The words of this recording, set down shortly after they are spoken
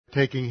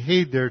taking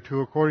heed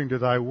thereto according to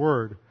thy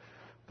word.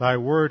 Thy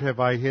word have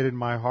I hid in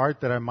my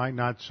heart, that I might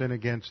not sin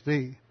against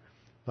thee.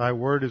 Thy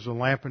word is a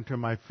lamp unto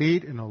my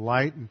feet and a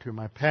light unto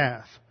my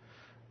path.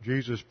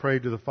 Jesus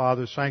prayed to the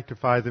Father,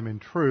 sanctify them in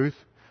truth.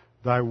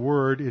 Thy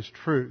word is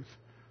truth.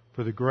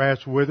 For the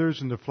grass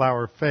withers and the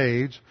flower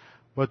fades,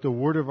 but the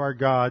word of our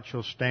God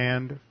shall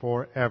stand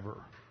forever.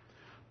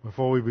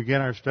 Before we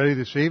begin our study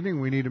this evening,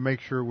 we need to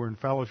make sure we're in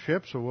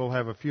fellowship, so we'll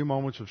have a few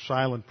moments of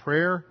silent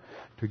prayer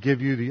to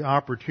give you the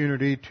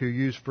opportunity to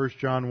use 1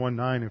 John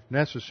 1:9 if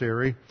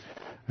necessary,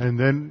 and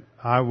then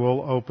I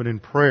will open in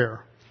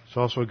prayer. It's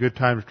also a good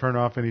time to turn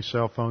off any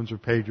cell phones or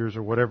pagers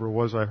or whatever it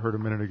was I heard a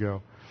minute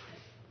ago.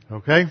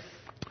 Okay?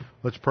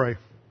 Let's pray.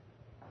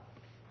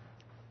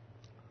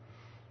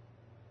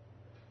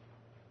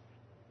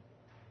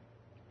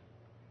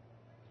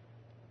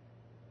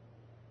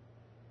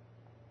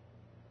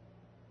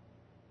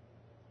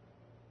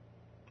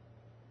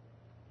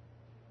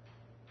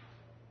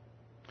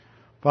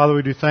 Father,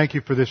 we do thank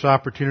you for this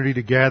opportunity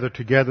to gather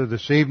together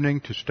this evening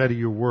to study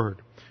your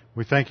word.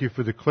 We thank you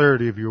for the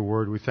clarity of your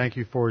word. We thank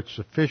you for its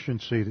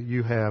sufficiency that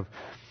you have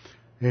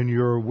in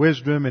your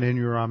wisdom and in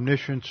your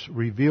omniscience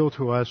revealed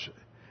to us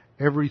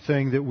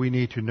everything that we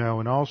need to know.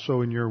 And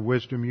also in your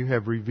wisdom, you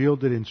have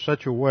revealed it in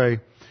such a way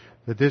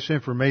that this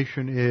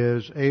information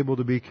is able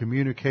to be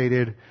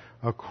communicated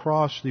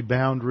across the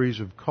boundaries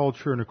of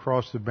culture and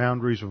across the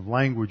boundaries of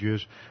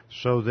languages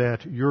so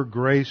that your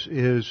grace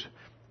is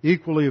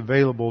equally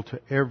available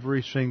to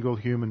every single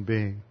human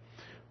being.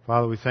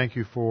 Father, we thank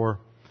you for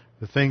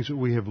the things that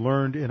we have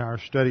learned in our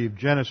study of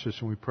Genesis,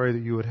 and we pray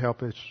that you would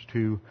help us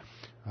to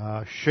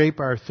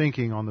shape our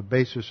thinking on the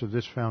basis of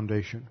this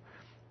foundation.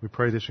 We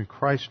pray this in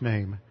Christ's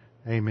name.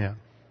 Amen.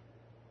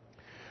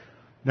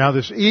 Now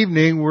this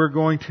evening we're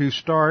going to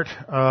start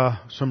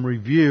some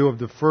review of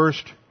the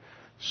first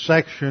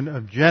section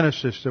of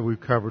Genesis that we've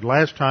covered.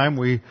 Last time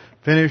we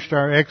finished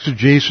our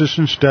exegesis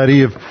and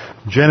study of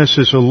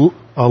Genesis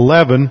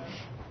 11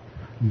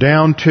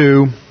 down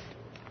to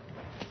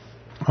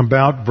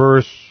about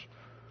verse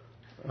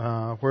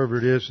wherever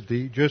it is,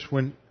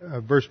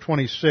 verse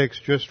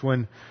 26, just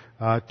when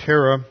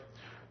Terah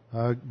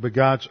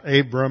begots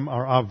Abram,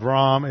 or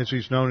Avram as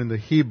he's known in the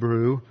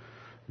Hebrew,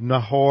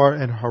 Nahor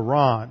and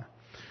Haran.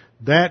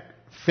 That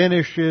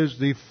finishes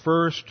the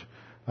first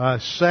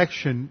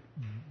section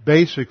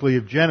basically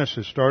of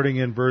Genesis. Starting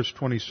in verse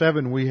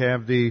 27, we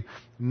have the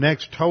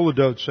next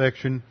Toledot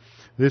section.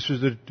 This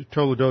is the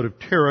Toledot of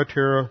Terah.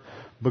 Terah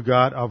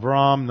begot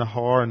Avram,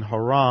 Nahor, and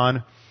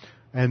Haran.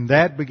 And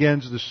that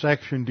begins the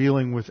section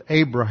dealing with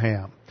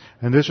Abraham.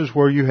 And this is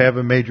where you have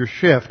a major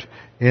shift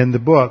in the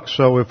book.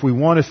 So if we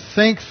want to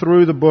think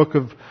through the book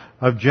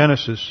of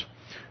Genesis,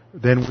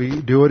 then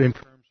we do it in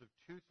terms of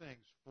two things: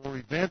 4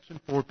 events and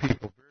 4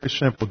 people. Very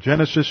simple.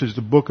 Genesis is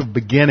the book of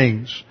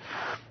beginnings.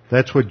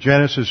 That's what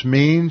Genesis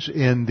means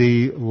in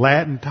the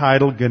Latin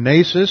title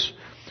Genesis,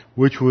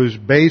 which was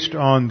based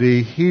on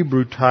the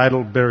Hebrew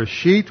title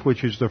Bereshit,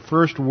 which is the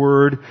first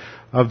word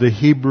of the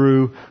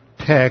Hebrew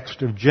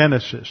text of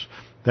Genesis.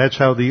 That's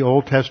how the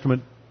Old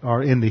Testament,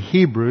 or in the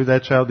Hebrew,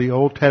 that's how the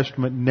Old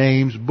Testament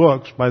names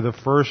books, by the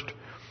first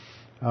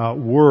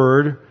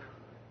word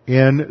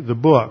in the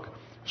book.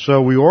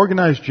 So we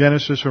organize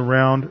Genesis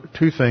around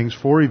 2 things: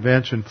 4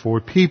 events and 4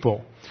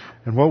 people.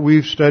 And what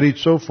we've studied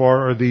so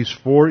far are these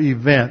 4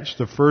 events.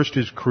 The first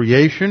is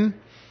creation.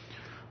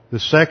 The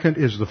second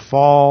is the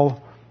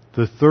fall.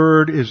 The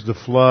third is the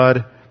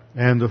flood.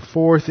 And the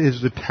fourth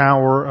is the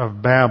Tower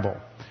of Babel.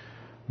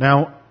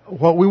 Now,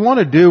 what we want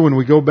to do when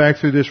we go back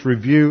through this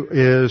review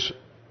is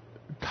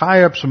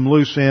tie up some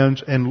loose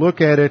ends and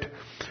look at it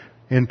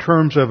in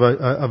terms of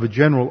a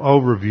general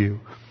overview.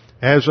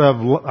 As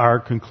of our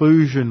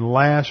conclusion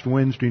last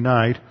Wednesday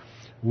night,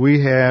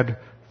 we had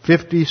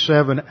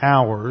 57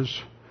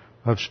 hours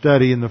of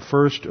study in the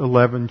first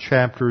 11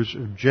 chapters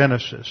of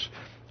Genesis.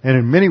 And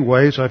in many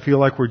ways, I feel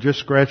like we're just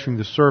scratching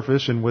the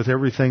surface, and with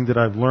everything that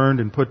I've learned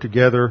and put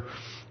together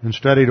and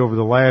studied over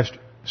the last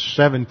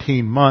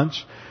 17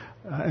 months,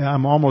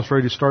 I'm almost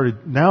ready to start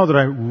it. Now that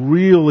I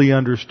really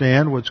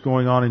understand what's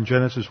going on in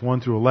Genesis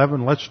 1 through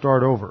 11, let's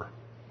start over.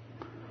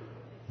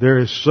 There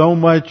is so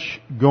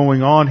much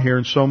going on here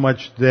and so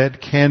much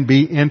that can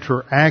be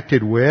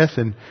interacted with,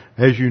 and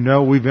as you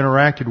know, we've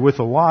interacted with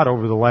a lot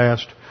over the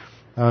last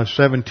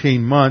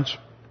 17 months.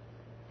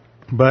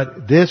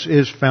 But this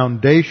is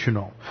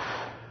foundational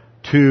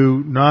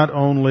to not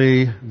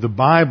only the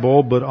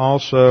Bible, but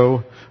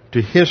also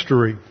to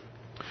history.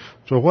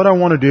 So what I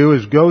want to do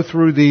is go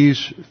through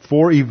these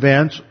 4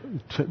 events,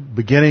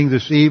 beginning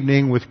this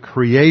evening with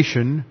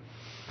creation,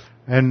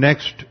 and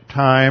next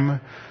time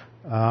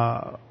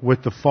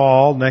with the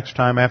fall. Next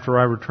time after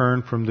I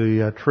return from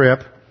the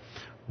trip,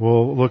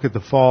 we'll look at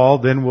the fall.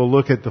 Then we'll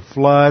look at the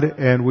flood,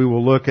 and we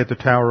will look at the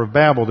Tower of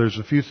Babel. There's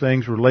a few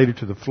things related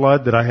to the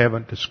flood that I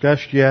haven't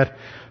discussed yet.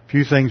 A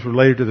few things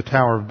related to the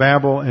Tower of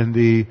Babel and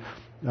the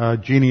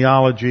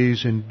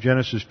genealogies in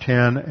Genesis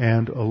 10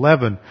 and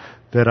 11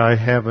 that I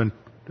haven't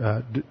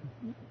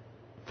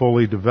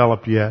fully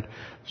developed yet.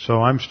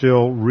 So I'm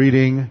still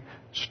reading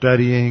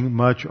studying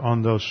much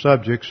on those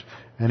subjects,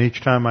 and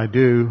each time I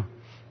do,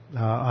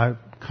 I'm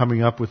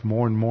coming up with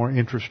more and more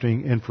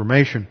interesting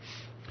information.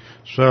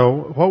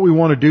 So what we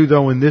want to do,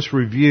 though, in this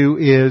review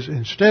is,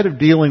 instead of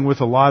dealing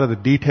with a lot of the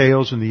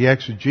details and the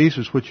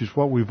exegesis, which is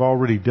what we've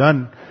already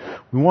done,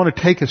 we want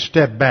to take a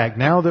step back.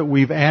 Now that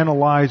we've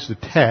analyzed the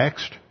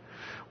text,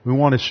 we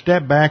want to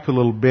step back a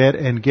little bit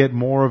and get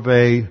more of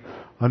an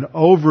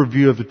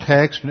overview of the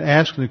text and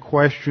ask the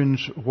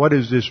questions, what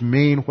does this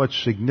mean?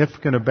 What's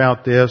significant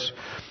about this?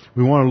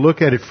 We want to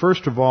look at it,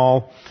 first of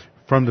all,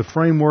 from the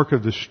framework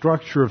of the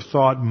structure of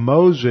thought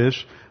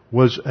Moses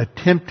was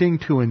attempting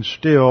to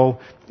instill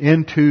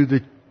into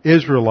the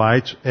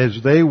Israelites as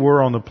they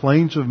were on the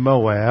plains of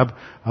Moab,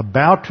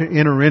 about to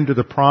enter into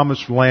the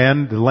promised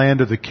land, the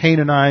land of the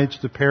Canaanites,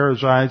 the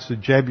Perizzites, the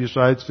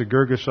Jebusites, the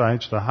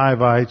Girgashites, the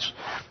Hivites,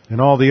 and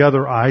all the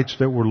other ites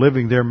that were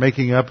living there,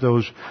 making up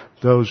those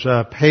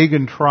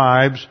pagan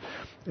tribes.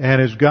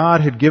 And as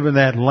God had given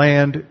that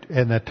land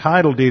and the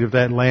title deed of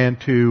that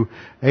land to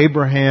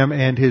Abraham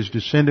and his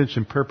descendants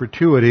in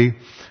perpetuity,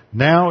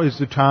 now is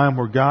the time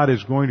where God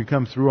is going to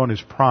come through on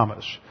His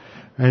promise.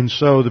 And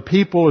so the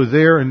people are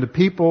there, and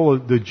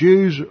the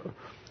Jews,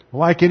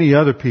 like any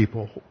other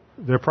people,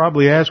 they're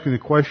probably asking the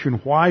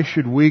question, why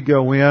should we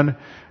go in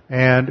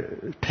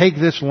and take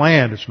this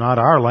land? It's not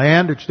our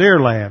land, it's their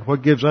land.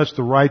 What gives us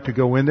the right to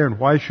go in there, and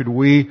why should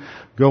we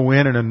go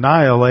in and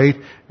annihilate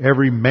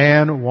every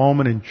man,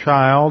 woman, and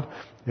child,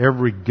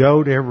 every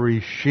goat, every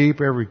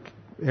sheep,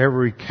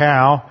 every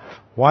cow?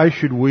 Why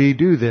should we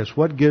do this?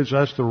 What gives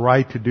us the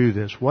right to do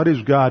this? What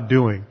is God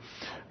doing?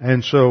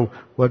 And so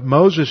what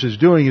Moses is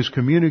doing is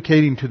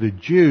communicating to the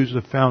Jews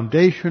the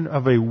foundation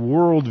of a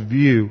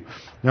worldview.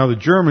 Now the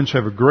Germans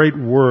have a great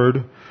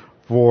word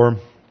for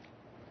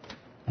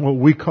what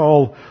we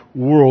call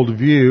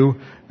worldview,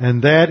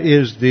 and that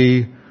is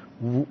the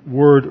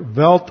word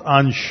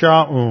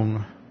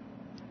Weltanschauung.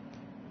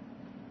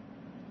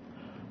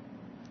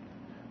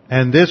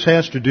 And this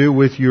has to do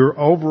with your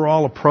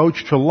overall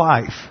approach to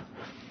life.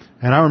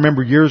 And I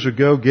remember years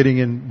ago getting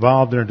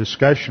involved in a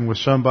discussion with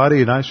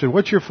somebody, and I said,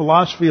 what's your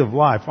philosophy of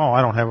life? Oh,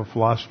 I don't have a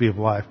philosophy of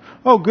life.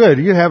 Oh, good.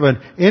 You have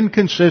an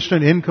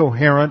inconsistent,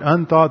 incoherent,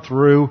 unthought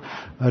through,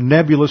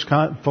 nebulous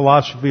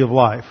philosophy of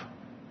life.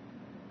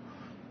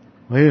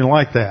 They didn't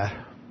like that.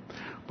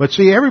 But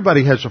see,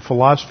 everybody has a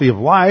philosophy of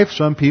life.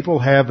 Some people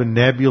have a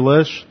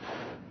nebulous,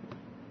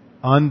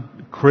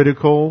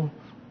 uncritical,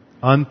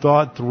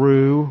 unthought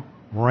through,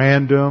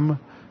 random,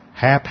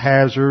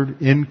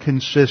 haphazard,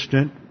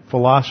 inconsistent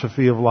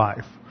philosophy of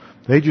life.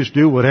 They just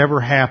do whatever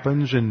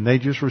happens and they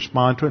just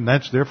respond to it, and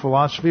that's their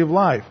philosophy of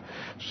life.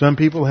 Some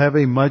people have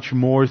a much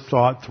more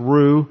thought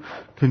through,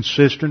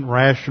 consistent,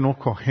 rational,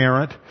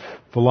 coherent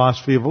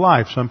philosophy of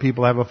life. Some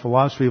people have a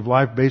philosophy of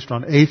life based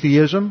on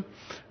atheism.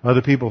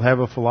 Other people have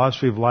a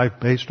philosophy of life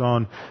based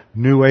on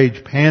New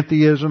Age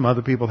pantheism.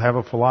 Other people have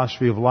a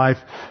philosophy of life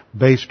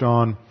based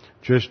on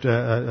just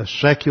a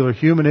secular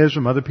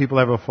humanism. Other people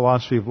have a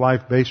philosophy of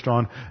life based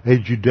on a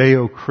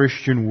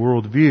Judeo-Christian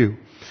worldview.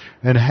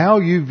 And how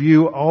you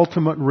view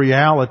ultimate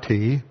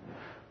reality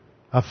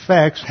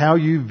affects how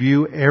you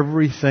view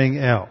everything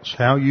else.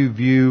 How you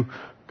view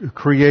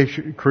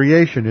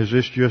creation. Is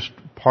this just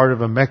part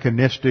of a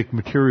mechanistic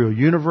material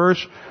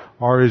universe?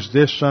 Or is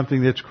this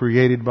something that's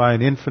created by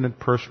an infinite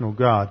personal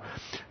God?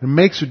 It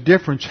makes a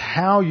difference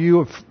how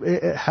you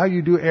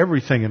do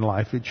everything in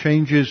life. It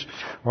changes,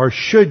 or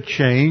should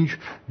change,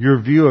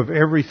 your view of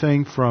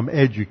everything from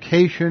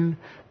education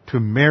to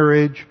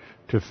marriage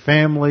to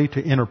family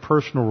to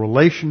interpersonal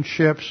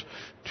relationships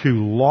to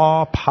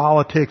law,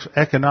 politics,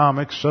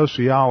 economics,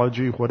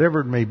 sociology, whatever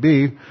it may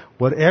be,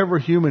 whatever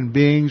human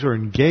beings are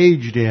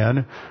engaged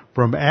in,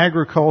 from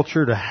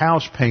agriculture to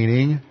house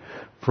painting,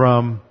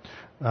 from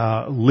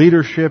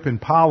leadership in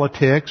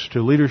politics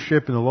to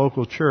leadership in the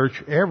local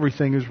church,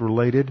 everything is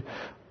related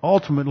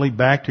ultimately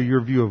back to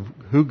your view of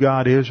who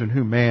God is and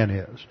who man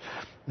is.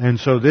 And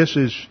so this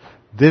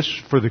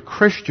for the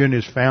Christian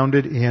is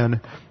founded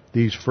in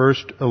these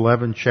first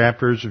 11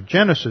 chapters of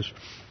Genesis.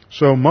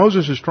 So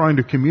Moses is trying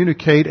to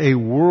communicate a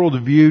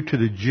worldview to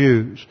the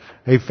Jews,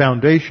 a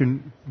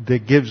foundation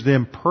that gives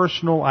them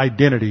personal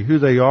identity, who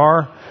they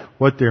are,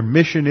 what their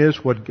mission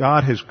is, what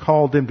God has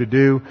called them to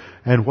do,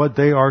 and what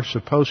they are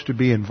supposed to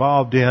be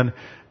involved in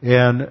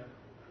the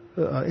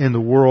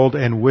world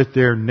and with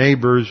their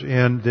neighbors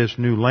in this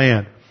new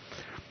land.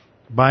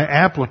 By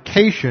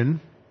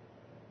application,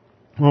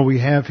 what we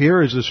have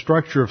here is a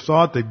structure of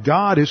thought that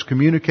God is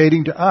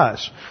communicating to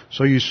us.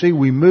 So you see,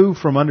 we move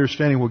from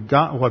understanding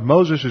what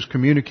Moses is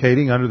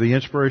communicating under the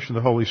inspiration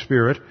of the Holy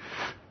Spirit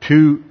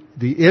to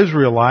the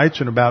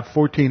Israelites in about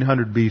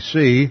 1400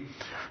 BC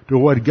to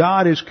what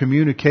God is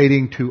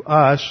communicating to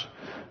us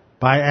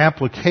by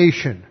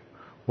application.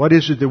 What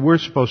is it that we're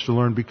supposed to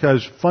learn?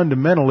 Because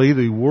fundamentally,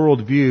 the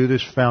worldview,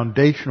 this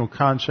foundational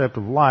concept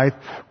of life,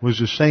 was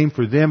the same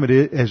for them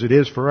as it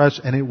is for us,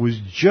 and it was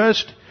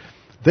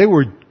they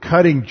were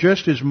cutting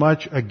just as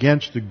much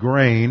against the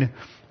grain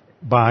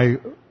by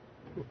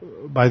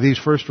by these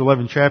first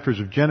 11 chapters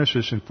of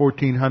Genesis in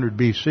 1400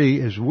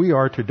 BC as we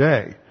are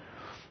today.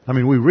 I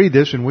mean, we read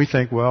this and we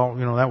think, well,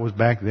 that was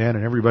back then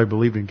and everybody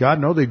believed in God.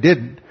 No, they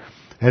didn't.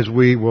 As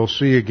we will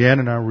see again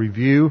in our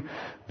review,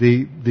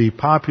 the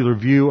popular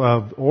view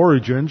of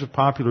origins, a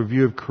popular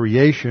view of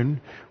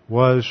creation,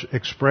 was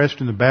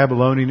expressed in the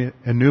Babylonian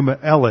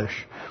Enuma Elish.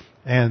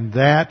 And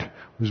that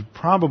was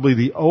probably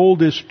the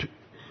oldest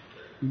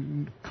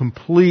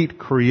complete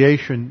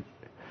creation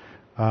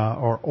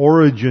or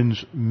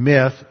origins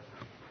myth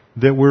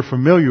that we're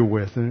familiar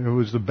with. And it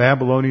was the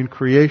Babylonian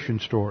creation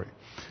story.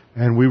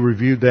 And we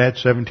reviewed that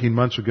 17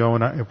 months ago,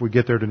 and if we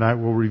get there tonight,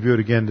 we'll review it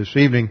again this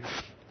evening.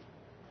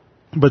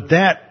 But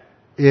that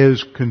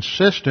is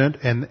consistent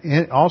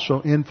and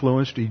also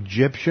influenced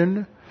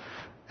Egyptian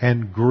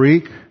and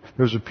Greek.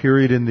 There was a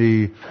period in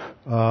the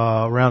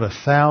around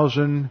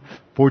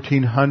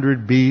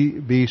 1400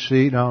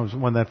 BC. No, it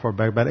wasn't that far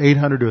back. About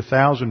 800 to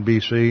 1000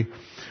 BC,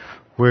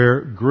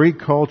 where Greek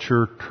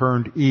culture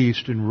turned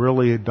east and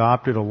really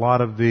adopted a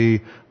lot of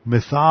the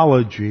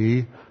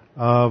mythology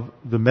of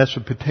the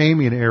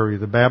Mesopotamian area,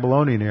 the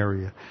Babylonian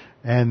area.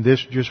 And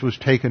this just was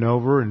taken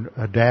over and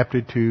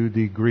adapted to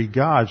the Greek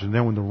gods. And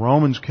then when the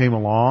Romans came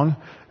along,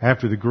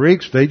 after the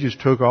Greeks, they just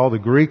took all the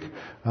Greek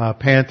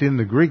pantheon,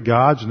 the Greek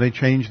gods, and they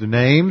changed the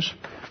names,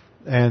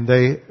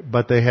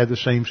 but they had the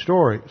same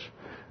stories.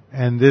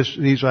 And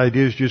these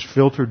ideas just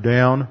filtered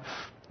down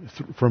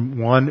from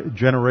one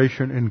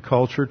generation in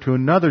culture to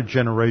another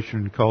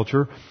generation in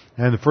culture.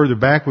 And the further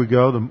back we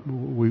go,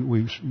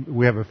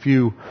 we have a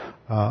few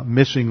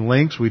missing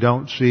links. We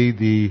don't see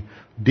the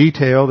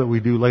detail that we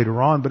do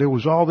later on, but it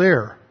was all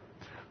there.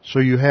 So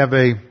you have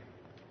a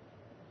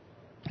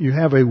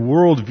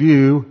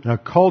worldview, a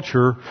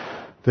culture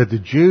that the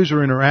Jews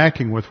are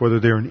interacting with, whether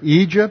they're in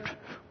Egypt,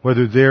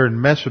 whether they're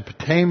in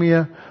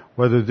Mesopotamia,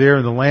 whether they're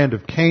in the land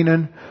of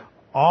Canaan.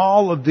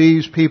 All of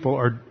these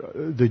people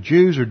the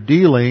Jews are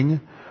dealing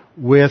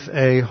with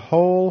a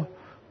whole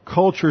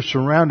culture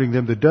surrounding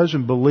them that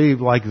doesn't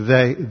believe like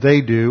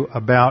they do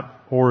about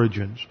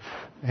origins.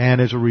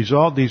 And as a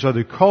result, these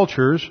other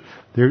cultures,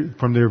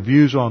 from their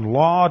views on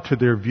law to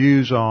their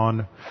views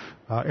on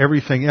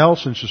everything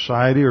else in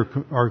society,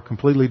 are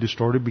completely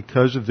distorted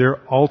because of their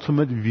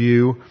ultimate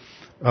view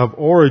of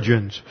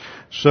origins.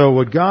 So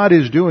what God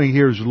is doing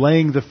here is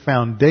laying the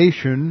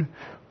foundation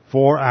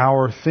for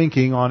our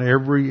thinking on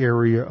every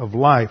area of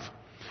life.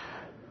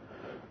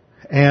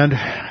 And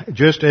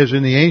just as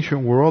in the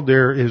ancient world,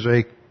 there is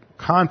a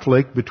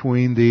conflict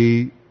between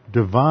the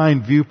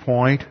divine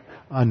viewpoint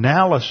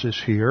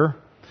analysis here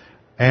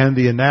and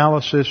the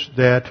analysis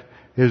that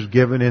is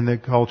given in the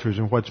cultures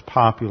and what's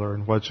popular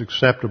and what's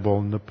acceptable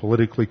and the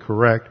politically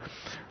correct.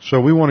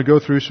 So we want to go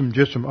through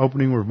some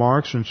opening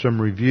remarks and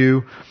some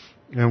review,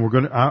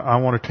 and I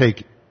want to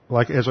take,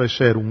 like as I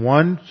said,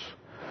 once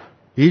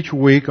each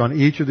week on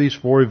each of these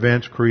four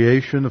events: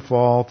 creation, the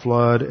fall,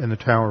 flood, and the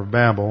Tower of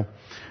Babel,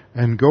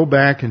 and go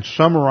back and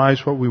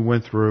summarize what we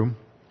went through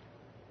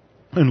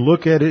and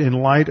look at it in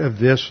light of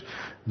this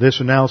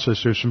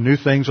analysis. There's some new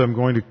things I'm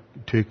going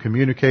to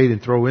communicate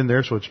and throw in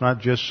there, so it's not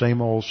just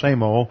same old,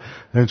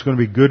 and it's going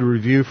to be good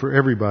review for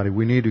everybody.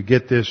 We need to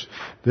get this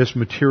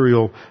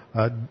material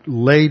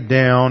laid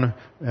down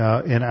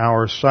in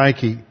our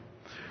psyche.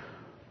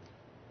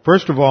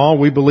 First of all,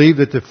 we believe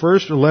that the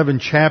first 11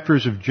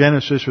 chapters of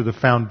Genesis are the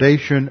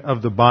foundation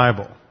of the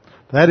Bible.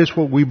 That is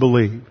what we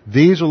believe.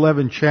 These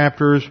 11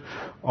 chapters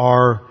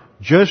are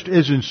just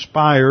as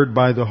inspired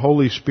by the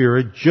Holy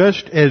Spirit,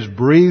 just as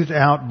breathed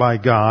out by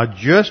God,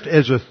 just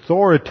as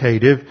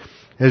authoritative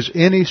as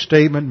any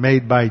statement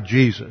made by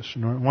Jesus.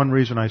 And one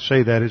reason I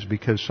say that is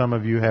because some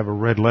of you have a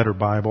red letter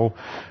Bible.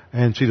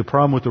 And see, the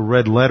problem with the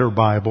red letter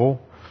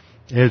Bible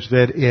is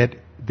that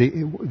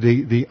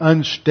the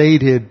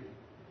unstated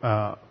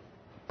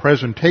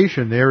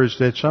presentation there is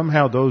that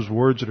somehow those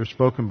words that are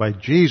spoken by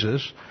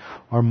Jesus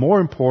are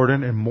more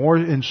important and more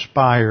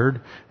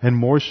inspired and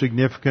more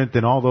significant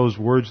than all those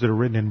words that are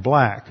written in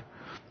black.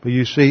 But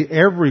you see,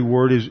 every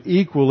word is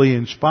equally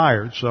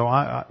inspired.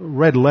 So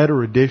red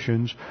letter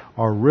editions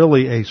are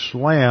really a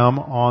slam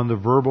on the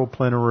verbal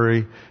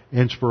plenary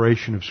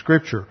inspiration of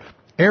Scripture.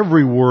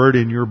 Every word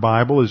in your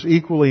Bible is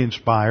equally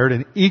inspired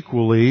and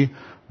equally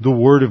the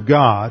Word of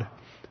God.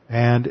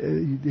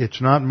 And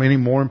it's not any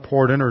more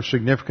important or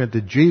significant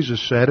that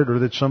Jesus said it or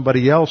that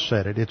somebody else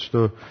said it.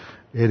 It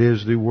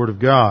is the Word of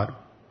God.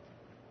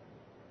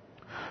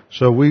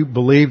 So we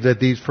believe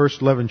that these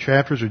first 11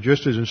 chapters are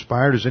just as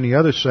inspired as any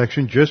other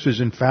section, just as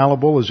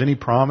infallible as any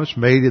promise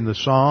made in the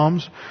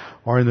Psalms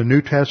or in the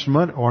New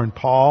Testament or in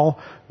Paul,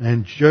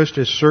 and just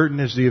as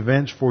certain as the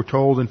events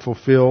foretold and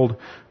fulfilled,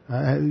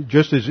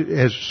 just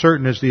as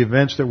certain as the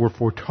events that were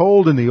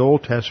foretold in the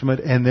Old Testament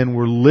and then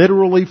were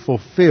literally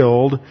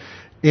fulfilled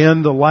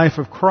in the life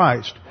of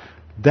Christ.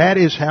 That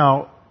is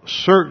how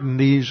certain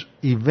these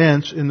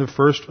events in the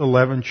first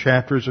 11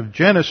 chapters of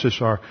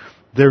Genesis are.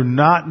 They're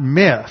not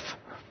myth.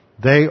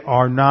 They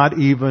are not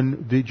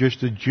even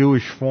just the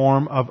Jewish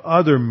form of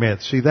other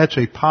myths. See, that's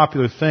a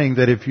popular thing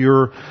that if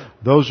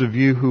those of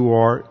you who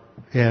are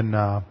in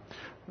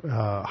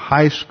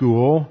high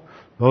school,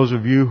 those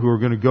of you who are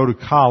going to go to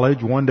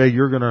college, one day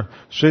you're going to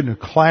sit in a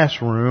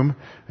classroom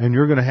and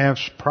you're going to have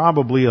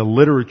probably a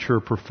literature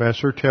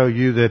professor tell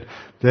you that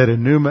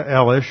Enuma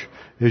Elish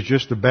is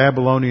just the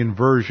Babylonian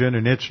version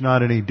and it's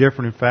not any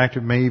different. In fact,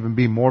 it may even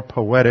be more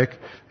poetic,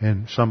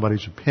 in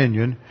somebody's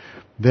opinion,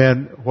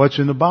 than what's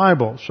in the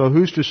Bible. So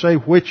who's to say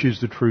which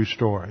is the true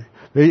story?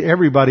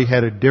 Everybody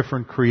had a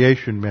different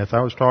creation myth. I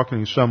was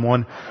talking to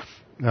someone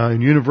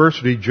in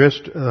university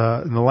just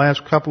in the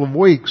last couple of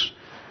weeks,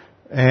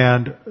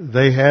 and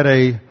they had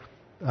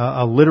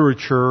a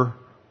literature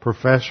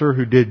professor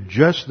who did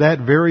just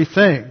that very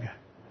thing.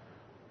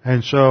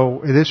 And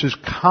so this is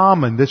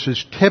common, this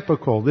is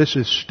typical, this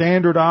is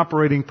standard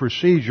operating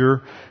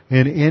procedure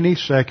in any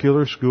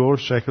secular school or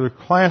secular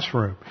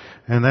classroom.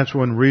 And that's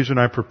one reason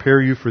I prepare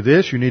you for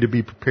this. You need to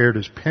be prepared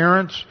as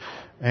parents,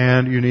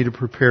 and you need to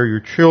prepare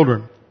your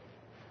children.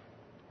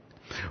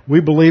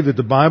 We believe that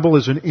the Bible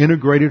is an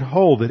integrated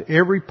whole, that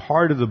every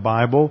part of the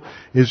Bible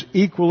is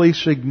equally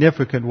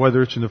significant,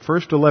 whether it's in the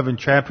first 11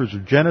 chapters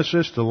of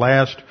Genesis, the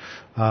last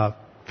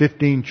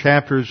 15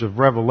 chapters of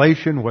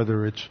Revelation,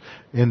 whether it's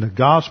in the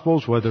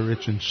Gospels, whether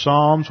it's in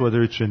Psalms,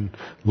 whether it's in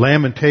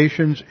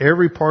Lamentations.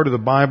 Every part of the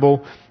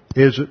Bible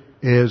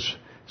is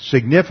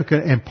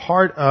significant and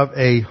part of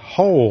a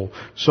whole,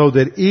 so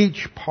that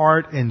each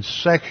part and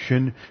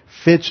section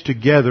fits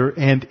together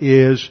and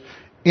is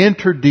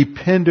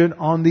interdependent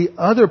on the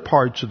other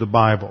parts of the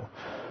Bible.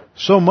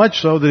 So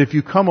much so that if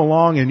you come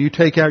along and you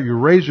take out your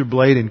razor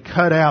blade and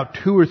cut out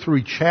 2 or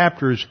 3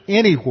 chapters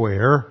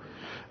anywhere,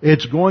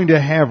 it's going to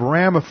have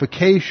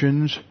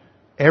ramifications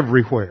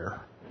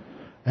everywhere.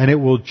 And it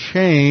will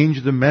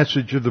change the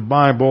message of the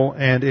Bible,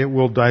 and it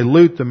will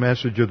dilute the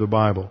message of the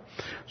Bible.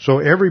 So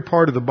every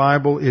part of the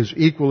Bible is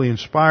equally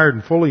inspired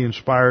and fully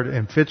inspired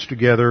and fits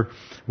together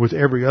with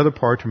every other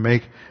part to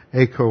make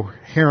a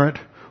coherent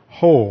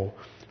whole.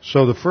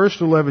 So the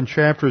first 11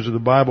 chapters of the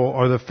Bible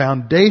are the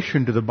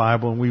foundation to the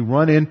Bible, and we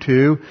run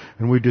into,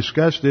 and we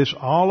discuss this,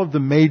 all of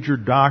the major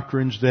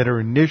doctrines that are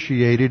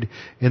initiated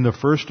in the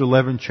first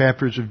 11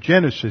 chapters of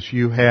Genesis.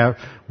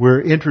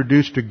 We're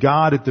introduced to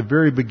God at the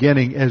very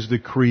beginning as the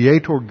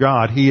Creator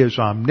God. He is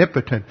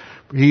omnipotent.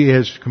 He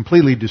is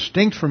completely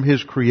distinct from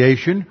His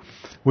creation,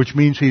 which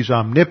means He's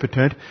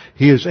omnipotent.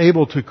 He is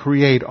able to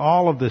create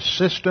all of the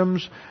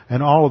systems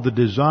and all of the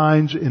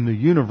designs in the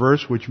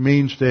universe, which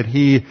means that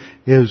He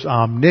is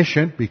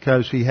omniscient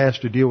because He has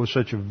to deal with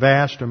such a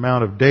vast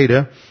amount of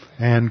data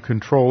and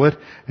control it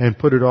and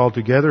put it all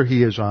together.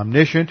 He is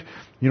omniscient.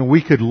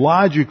 We could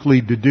logically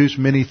deduce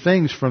many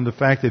things from the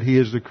fact that He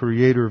is the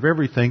creator of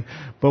everything,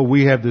 but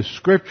we have the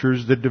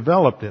scriptures that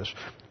develop this.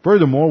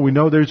 Furthermore, we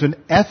know there's an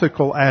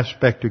ethical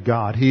aspect to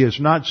God. He is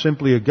not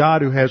simply a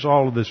God who has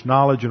all of this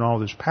knowledge and all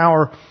this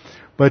power,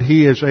 but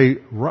He is a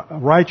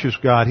righteous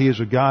God. He is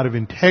a God of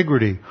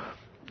integrity.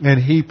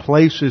 And He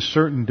places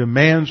certain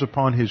demands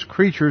upon His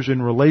creatures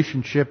in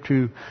relationship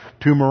to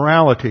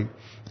morality.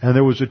 And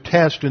there was a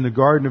test in the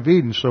Garden of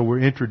Eden, so we're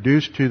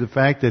introduced to the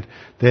fact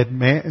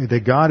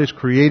that God has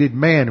created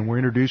man, and we're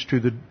introduced to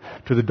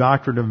the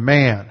doctrine of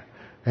man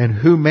and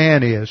who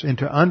man is, and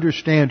to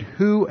understand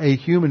who a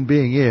human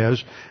being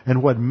is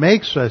and what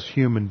makes us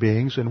human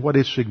beings and what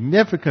is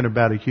significant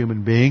about a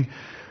human being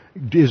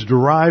is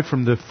derived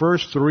from the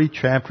first 3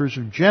 chapters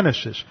of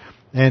Genesis.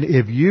 And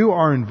if you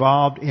are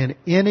involved in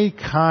any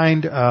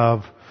kind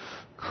of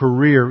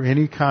career,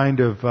 any kind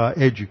of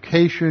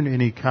education,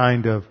 any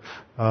kind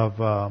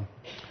of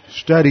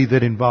study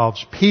that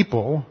involves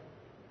people,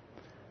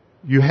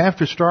 you have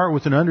to start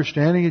with an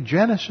understanding of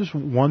Genesis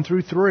 1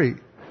 through 3.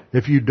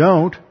 If you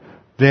don't,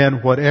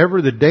 then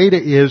whatever the data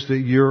is that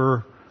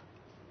you're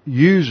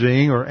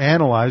using or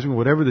analyzing,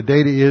 whatever the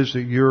data is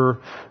that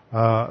your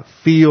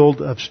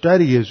field of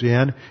study is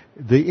in,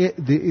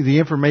 the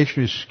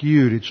information is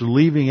skewed. It's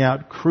leaving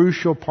out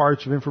crucial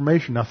parts of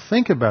information. Now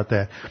think about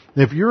that.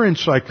 If you're in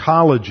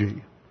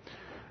psychology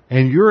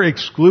and you're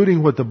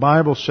excluding what the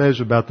Bible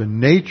says about the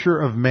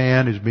nature of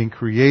man as being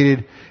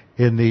created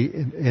in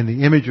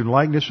the image and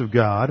likeness of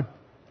God,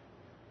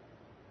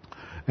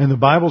 and the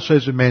Bible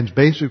says that man's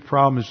basic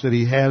problem is that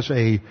he has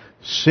a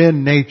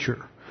sin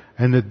nature,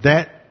 and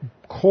that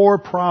core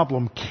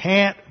problem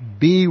can't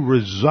be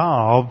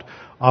resolved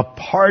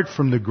apart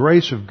from the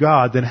grace of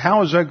God, then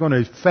how is that going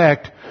to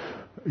affect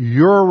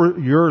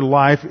your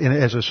life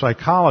as a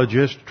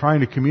psychologist trying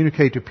to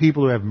communicate to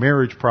people who have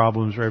marriage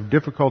problems or have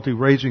difficulty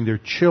raising their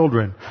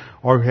children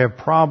or have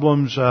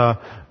problems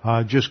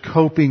just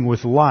coping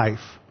with life?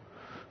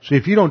 See,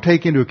 if you don't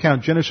take into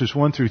account Genesis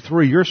 1 through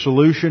 3, your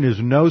solution is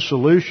no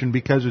solution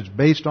because it's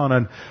based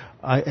on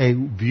a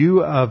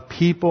view of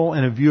people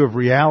and a view of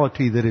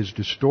reality that is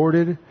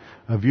distorted,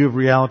 a view of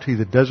reality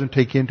that doesn't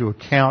take into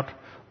account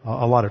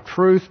a lot of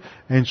truth,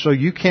 and so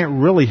you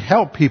can't really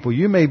help people.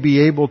 You may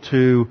be able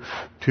to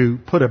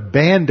put a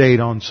Band-Aid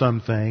on some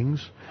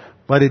things,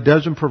 but it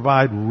doesn't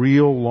provide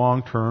real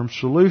long-term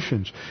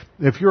solutions.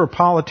 If you're a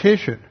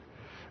politician,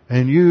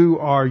 and you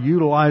are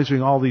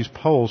utilizing all these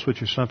polls,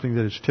 which is something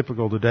that is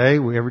typical today.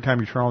 Every time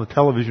you turn on the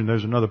television,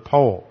 there's another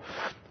poll.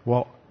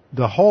 Well,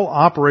 the whole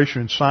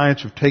operation and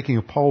science of taking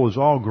a poll is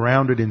all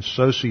grounded in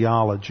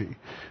sociology.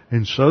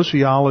 And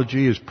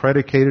sociology is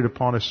predicated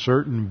upon a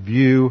certain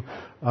view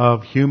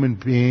of human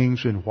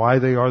beings and why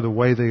they are the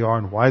way they are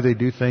and why they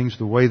do things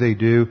the way they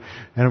do.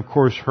 And of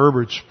course,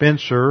 Herbert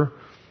Spencer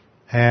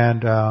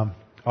and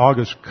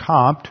Auguste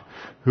Comte,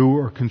 who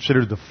are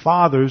considered the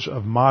fathers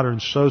of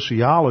modern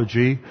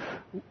sociology,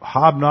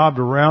 hobnobbed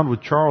around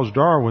with Charles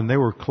Darwin. They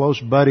were close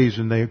buddies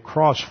and they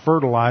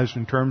cross-fertilized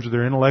in terms of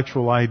their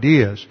intellectual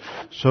ideas.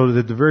 So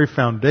that the very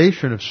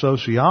foundation of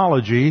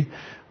sociology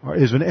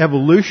is an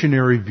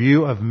evolutionary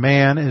view of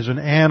man as an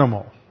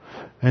animal.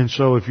 And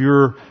so if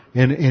you're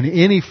in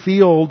any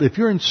field, if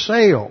you're in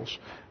sales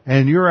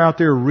and you're out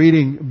there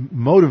reading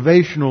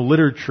motivational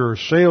literature,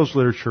 sales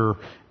literature,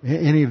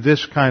 any of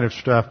this kind of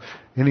stuff,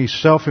 any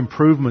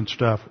self-improvement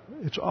stuff,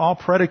 it's all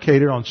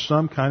predicated on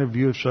some kind of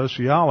view of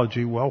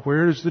sociology. Well,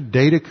 where is the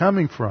data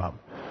coming from?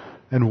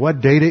 And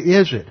what data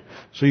is it?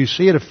 So you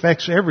see it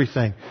affects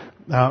everything.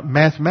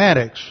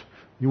 Mathematics,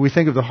 we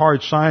think of the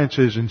hard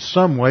sciences in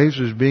some ways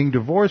as being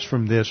divorced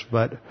from this,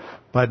 but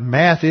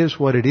math is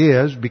what it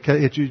is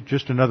because it's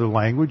just another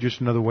language, just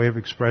another way of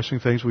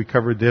expressing things. We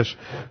covered this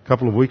a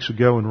couple of weeks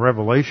ago in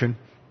Revelation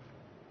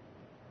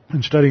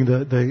in studying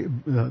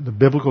the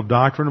biblical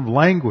doctrine of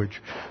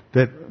language,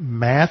 that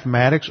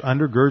mathematics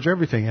undergirds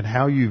everything. And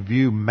how you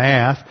view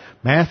math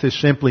is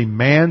simply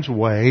man's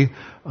way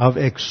of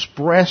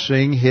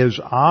expressing his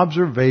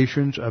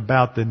observations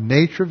about the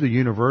nature of the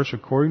universe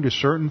according to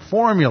certain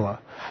formula,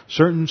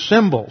 certain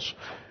symbols.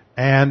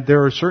 And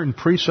there are certain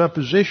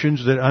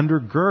presuppositions that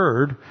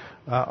undergird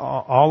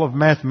all of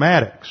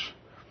mathematics.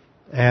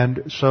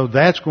 And so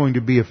that's going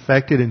to be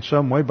affected in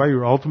some way by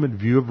your ultimate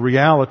view of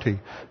reality.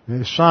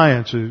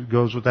 Science, it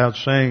goes without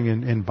saying,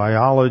 in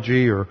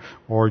biology or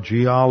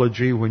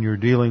geology, when you're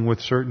dealing with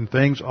certain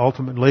things,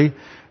 ultimately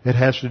it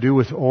has to do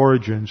with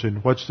origins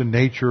and what's the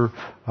nature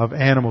of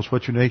animals,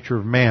 what's the nature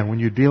of man. When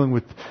you're dealing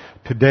with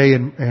today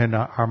in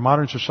our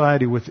modern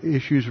society with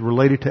issues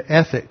related to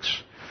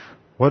ethics,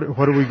 what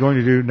are we going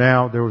to do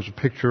now? There was a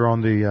picture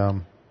on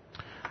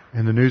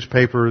in the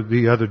newspaper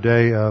the other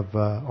day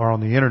or on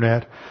the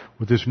internet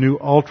with this new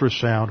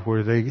ultrasound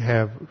where they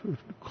have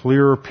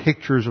clearer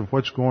pictures of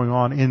what's going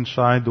on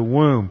inside the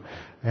womb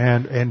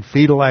and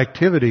fetal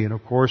activity. And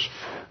of course,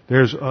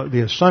 there's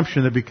the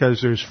assumption that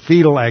because there's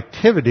fetal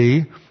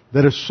activity,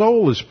 that a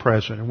soul is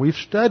present. And we've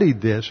studied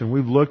this and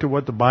we've looked at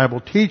what the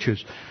Bible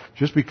teaches.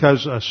 Just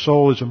because a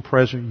soul isn't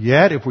present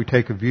yet, if we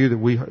take a view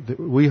that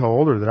we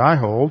hold or that I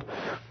hold,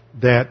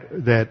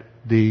 that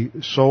the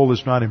soul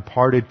is not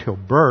imparted till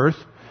birth,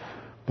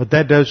 but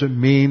that doesn't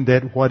mean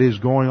that what is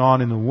going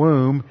on in the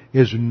womb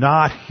is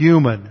not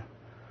human.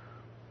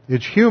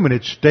 It's human.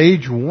 It's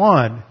stage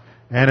one.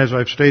 And as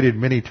I've stated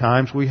many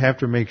times, we have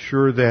to make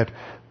sure that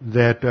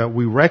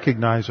we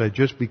recognize that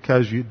just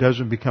because it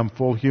doesn't become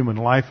full human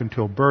life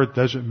until birth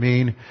doesn't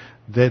mean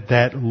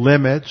that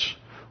limits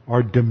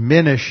or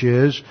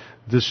diminishes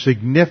the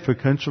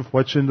significance of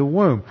what's in the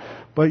womb.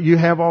 But you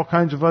have all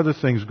kinds of other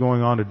things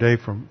going on today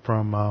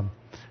from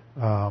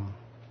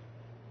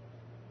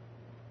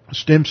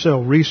stem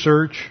cell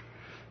research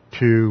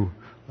to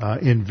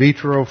in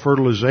vitro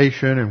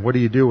fertilization, and what do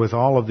you do with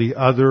all of the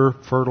other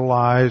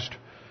fertilized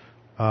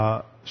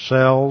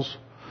cells?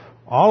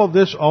 All of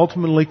this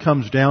ultimately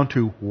comes down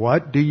to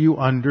what do you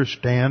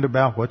understand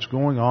about what's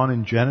going on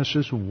in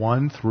Genesis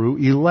 1 through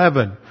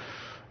 11.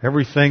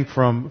 Everything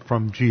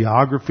from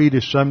geography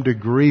to some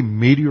degree,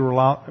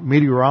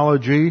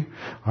 meteorology,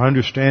 our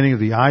understanding of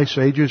the ice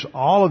ages,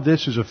 all of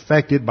this is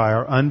affected by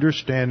our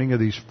understanding of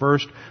these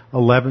first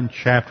 11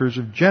 chapters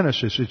of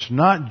Genesis. It's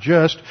not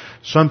just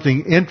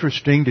something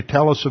interesting to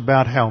tell us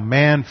about how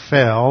man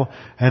fell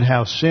and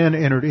how sin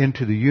entered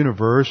into the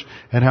universe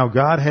and how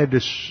God had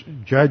to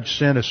judge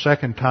sin a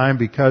second time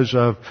because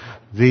of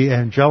the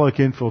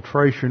angelic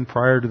infiltration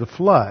prior to the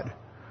flood.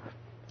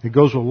 It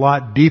goes a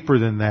lot deeper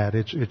than that.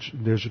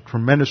 There's a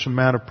tremendous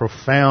amount of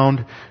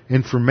profound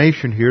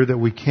information here that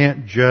we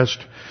can't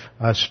just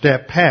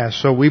step past.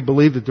 So we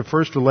believe that the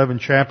first 11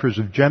 chapters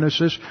of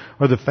Genesis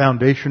are the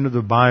foundation of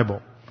the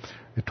Bible.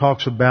 It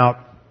talks about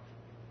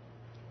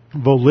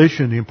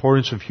volition, the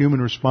importance of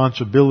human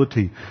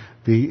responsibility,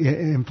 the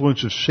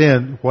influence of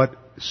sin, what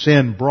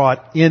sin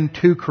brought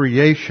into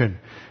creation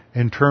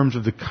in terms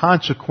of the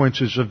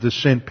consequences of the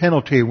sin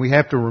penalty. And we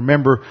have to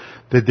remember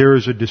that there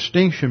is a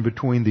distinction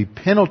between the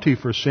penalty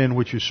for sin,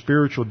 which is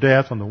spiritual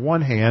death on the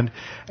one hand,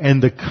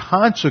 and the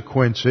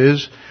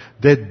consequences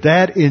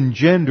that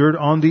engendered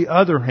on the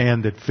other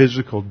hand, that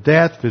physical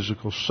death,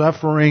 physical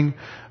suffering,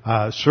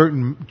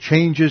 certain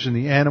changes in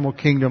the animal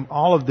kingdom,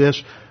 all of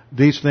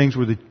these things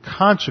were the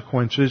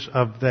consequences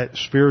of that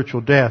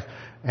spiritual death.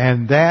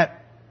 And that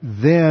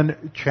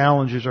then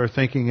challenges our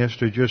thinking as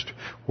to just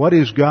what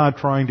is God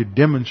trying to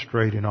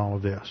demonstrate in all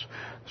of this.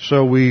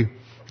 So we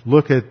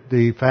look at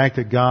the fact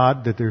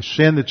that there's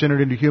sin that's entered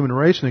into human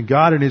race, and that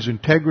God in His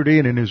integrity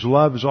and in His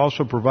love has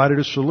also provided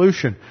a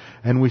solution.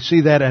 And we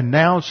see that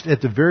announced at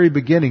the very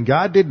beginning.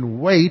 God didn't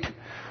wait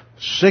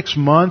 6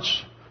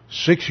 months,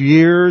 6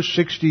 years,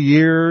 60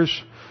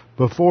 years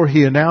before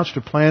he announced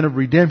a plan of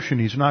redemption.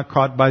 He's not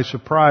caught by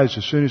surprise.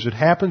 As soon as it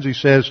happens, he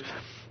says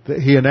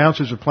that he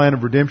announces a plan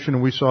of redemption,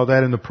 and we saw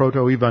that in the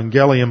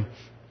Proto-Evangelium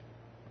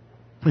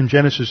in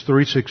Genesis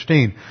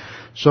 3:16.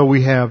 So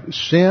we have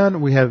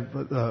sin, we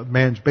have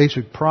man's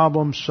basic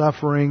problems,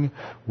 suffering,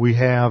 we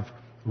have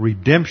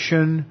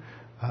redemption,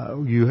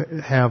 you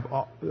have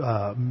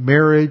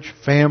marriage,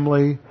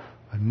 family,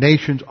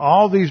 nations.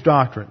 All these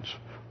doctrines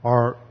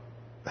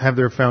have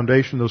their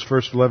foundation in those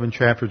first 11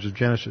 chapters of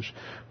Genesis.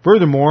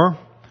 Furthermore,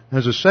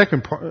 as a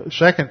second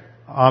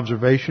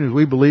observation, is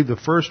we believe the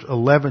first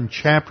 11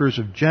 chapters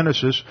of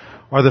Genesis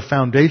are the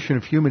foundation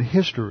of human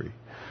history.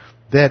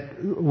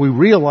 That we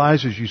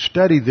realize as you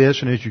study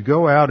this and as you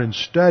go out and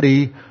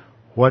study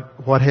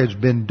what has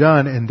been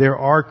done, and there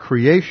are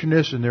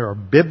creationists and there are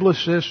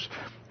biblicists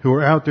who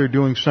are out there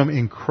doing some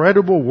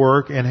incredible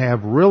work and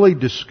have really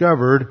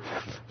discovered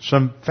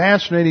some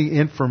fascinating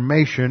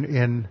information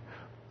in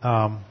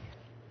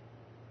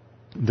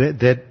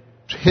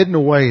that's hidden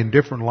away in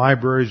different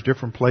libraries,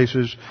 different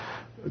places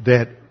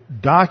that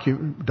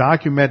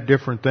document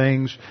different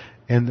things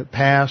in the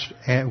past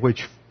and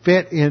which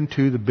fit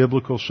into the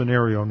biblical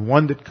scenario. And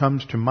one that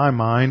comes to my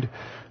mind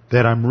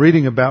that I'm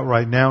reading about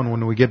right now, and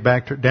when we get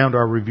down to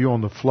our review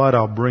on the flood,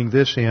 I'll bring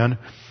this in.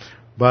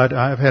 But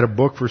I've had a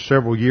book for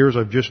several years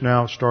I've just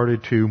now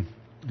started to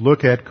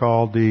look at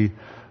called the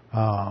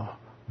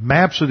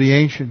Maps of the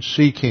Ancient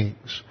Sea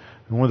Kings.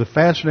 And one of the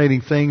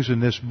fascinating things in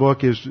this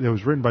book is it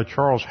was written by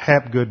Charles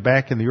Hapgood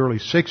back in the early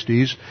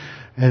 60s,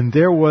 and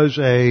there was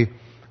a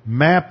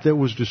map that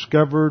was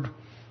discovered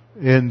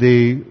in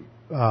the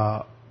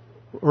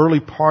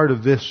early part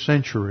of this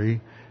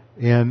century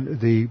in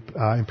the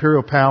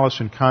Imperial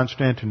Palace in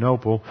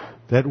Constantinople.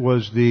 That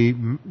was the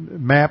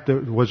map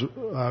that was,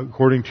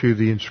 according to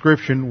the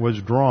inscription,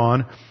 was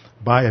drawn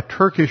by a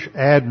Turkish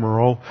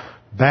admiral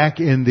back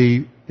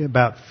in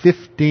about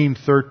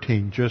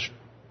 1513, just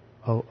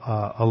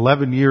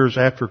 11 years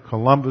after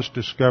Columbus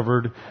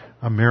discovered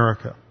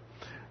America.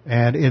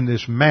 And in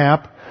this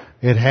map,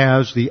 it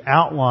has the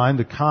outline,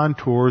 the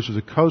contours of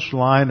the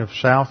coastline of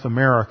South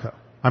America.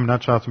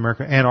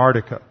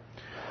 Antarctica.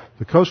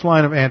 The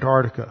coastline of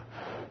Antarctica.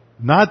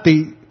 Not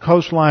the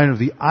coastline of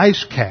the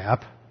ice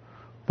cap,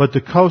 but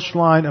the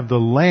coastline of the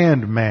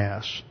land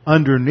mass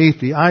underneath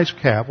the ice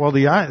cap. Well,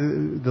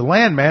 the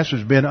land mass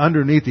has been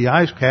underneath the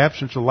ice cap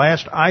since the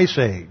last ice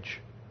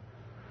age.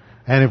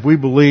 And if we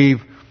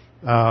believe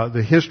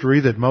the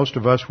history that most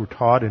of us were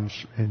taught in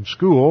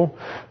school,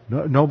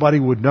 nobody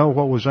would know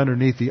what was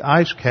underneath the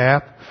ice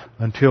cap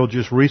until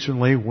just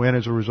recently, when,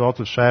 as a result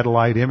of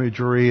satellite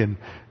imagery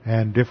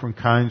and different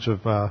kinds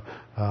of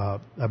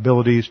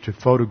abilities to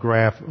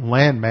photograph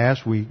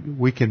landmass,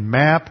 we can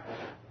map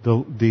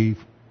the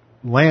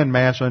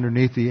landmass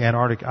underneath the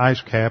Antarctic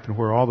ice cap and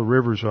where all the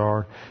rivers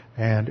are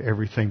and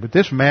everything. But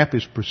this map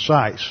is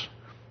precise,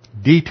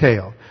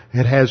 detailed.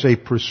 It has a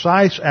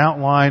precise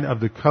outline of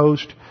the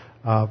coast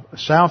of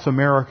South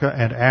America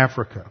and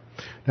Africa.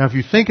 Now, if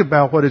you think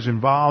about what is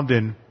involved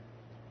in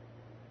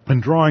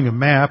drawing a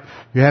map,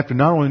 you have to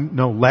not only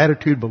know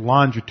latitude but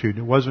longitude.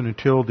 It wasn't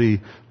until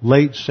the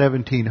late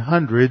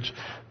 1700s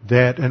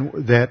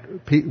that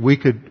we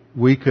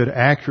could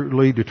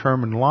accurately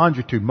determine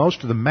longitude.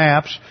 Most of the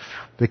maps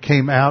that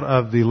came out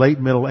of the late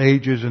Middle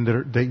Ages and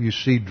that you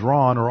see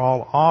drawn are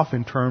all off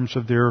in terms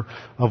of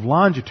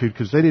longitude,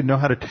 because they didn't know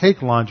how to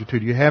take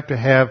longitude. You have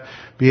to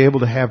be able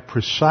to have a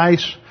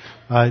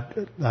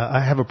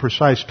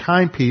precise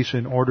timepiece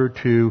in order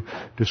to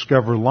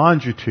discover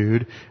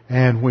longitude.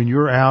 And when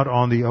you're out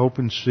on the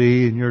open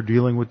sea and you're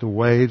dealing with the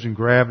waves and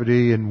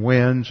gravity and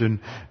winds and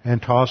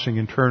tossing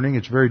and turning,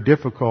 it's very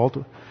difficult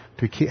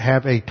to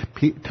have a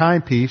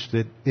timepiece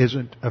that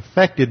isn't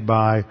affected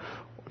by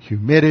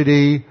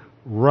humidity,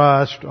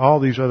 rust, all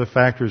these other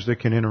factors that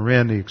can enter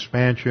in, the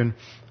expansion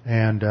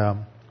and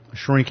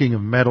shrinking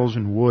of metals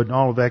and wood, and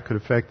all of that could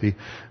affect the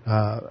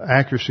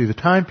accuracy of the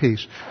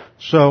timepiece.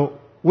 So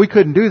we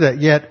couldn't do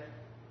that, yet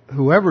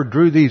whoever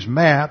drew these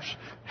maps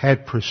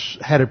had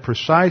a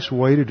precise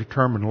way to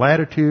determine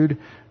latitude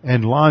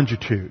and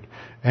longitude.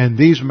 And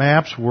these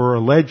maps were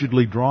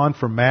allegedly drawn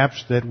from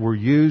maps that were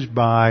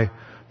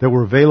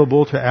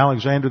available to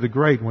Alexander the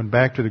Great. Went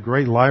back to the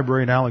great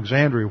library in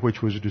Alexandria,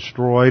 which was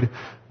destroyed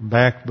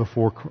back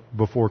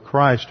before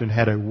Christ, and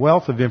had a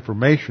wealth of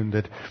information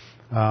that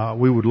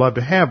we would love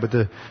to have. But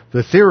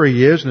the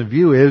theory is, and the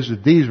view is,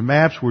 that these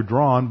maps were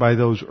drawn by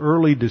those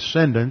early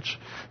descendants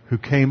who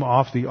came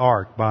off the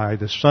ark, by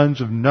the sons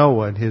of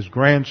Noah and his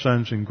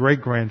grandsons and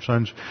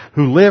great-grandsons,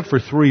 who lived for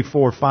 300,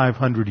 400,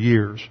 500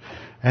 years.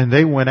 And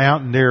they went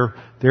out in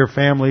their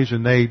families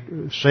and they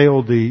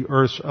sailed the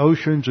earth's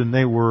oceans, and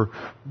they were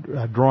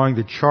drawing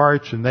the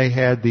charts, and they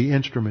had the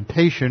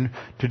instrumentation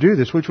to do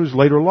this, which was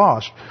later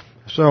lost.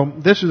 So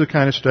this is the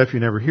kind of stuff you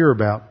never hear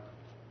about.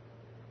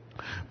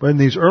 But in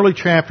these early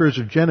chapters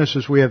of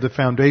Genesis, we have the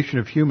foundation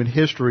of human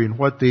history and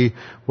what the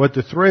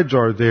threads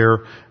are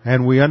there.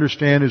 And we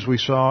understand, as we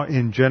saw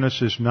in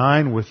Genesis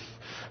 9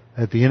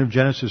 at the end of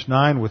Genesis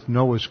 9 with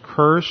Noah's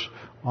curse,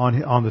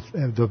 on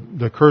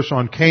the curse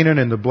on Canaan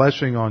and the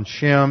blessing on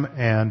Shem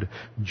and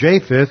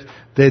Japheth,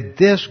 that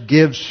this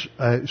gives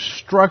a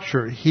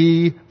structure.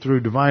 He, through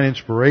divine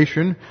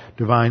inspiration,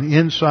 divine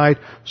insight,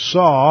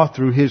 saw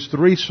through his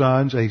three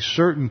sons a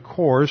certain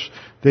course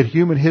that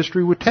human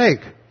history would take.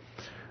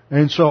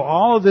 And so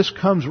all of this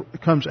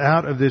comes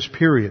out of this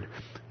period.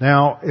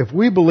 Now, if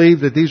we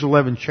believe that these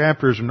 11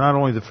 chapters are not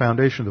only the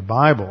foundation of the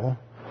Bible,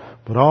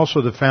 but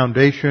also the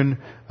foundation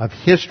of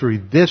history,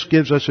 this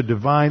gives us a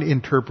divine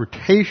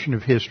interpretation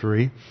of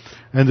history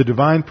and the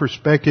divine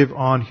perspective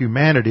on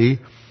humanity,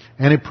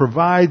 and it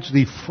provides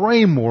the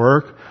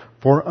framework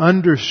for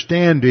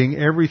understanding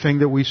everything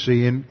that we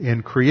see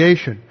in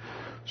creation.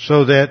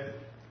 So that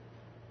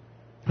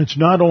it's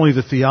not only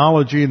the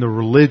theology and the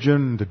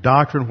religion, the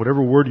doctrine,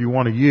 whatever word you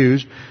want to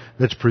use,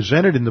 that's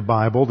presented in the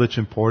Bible that's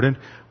important,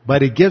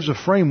 but it gives a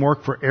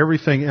framework for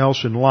everything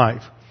else in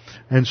life.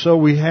 And so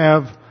we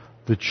have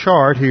the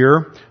chart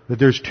here that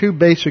there's two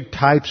basic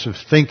types of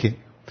thinking.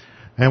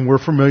 And we're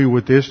familiar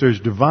with this. There's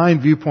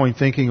divine viewpoint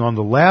thinking on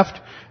the left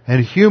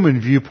and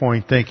human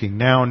viewpoint thinking.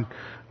 Now,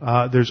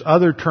 there's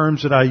other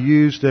terms that I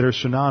use that are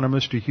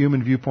synonymous to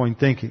human viewpoint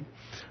thinking.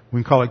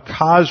 We can call it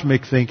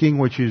cosmic thinking,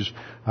 which is,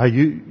 I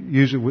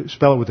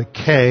spell it with a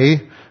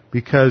K,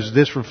 because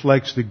this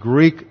reflects the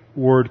Greek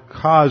word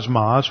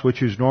cosmos,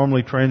 which is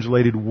normally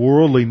translated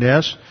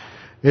worldliness.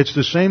 It's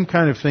the same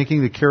kind of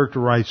thinking that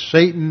characterized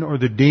Satan or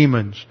the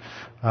demons.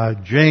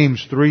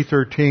 James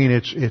 3:13,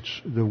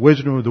 it's the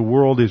wisdom of the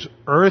world is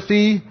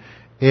earthy,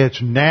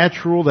 it's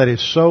natural, that is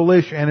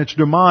soulish, and it's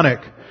demonic.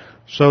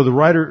 So the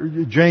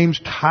writer James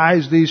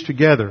ties these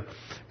together.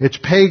 It's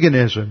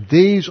paganism.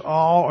 These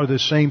all are the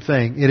same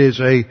thing. It is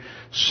a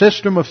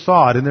system of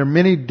thought, and there are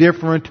many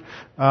different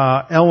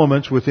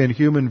elements within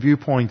human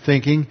viewpoint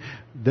thinking,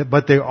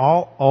 but they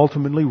all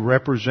ultimately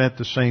represent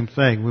the same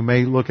thing. We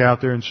may look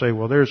out there and say,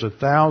 well, there's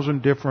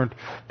 1,000 different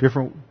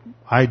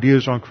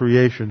ideas on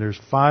creation. There's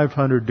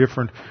 500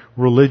 different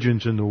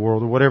religions in the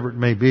world, or whatever it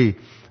may be.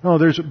 No,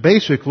 there's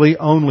basically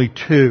only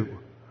two.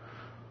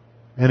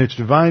 And it's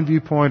divine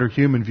viewpoint or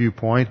human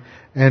viewpoint.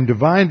 And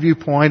divine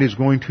viewpoint is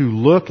going to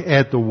look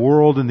at the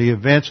world and the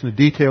events and the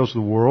details of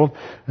the world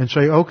and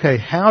say, okay,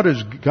 how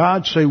does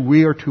God say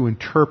we are to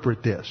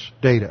interpret this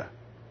data?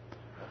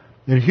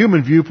 And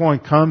human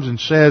viewpoint comes and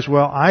says,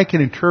 well, I can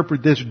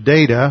interpret this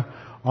data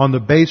on the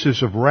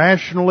basis of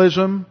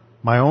rationalism,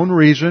 my own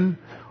reason,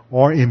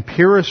 or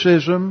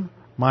empiricism,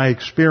 my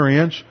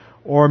experience,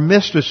 or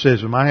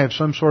mysticism. I have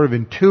some sort of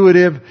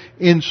intuitive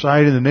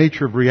insight in the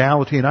nature of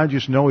reality, and I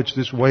just know it's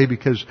this way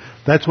because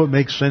that's what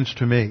makes sense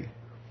to me.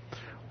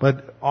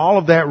 But all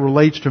of that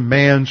relates to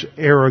man's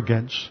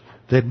arrogance,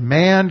 that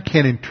man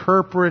can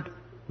interpret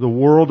the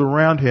world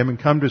around him and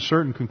come to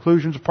certain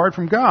conclusions apart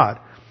from God.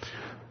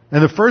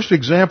 And the first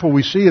example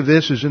we see of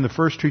this is in the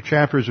first two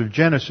chapters of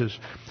Genesis,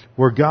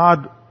 where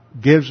God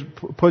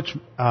puts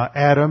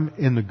Adam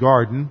in the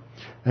garden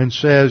and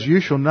says,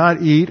 you shall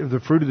not eat of the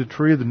fruit of the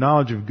tree of the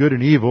knowledge of good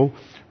and evil,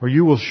 or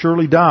you will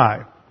surely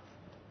die.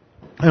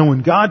 And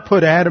when God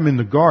put Adam in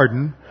the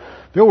garden,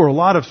 there were a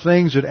lot of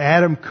things that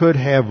Adam could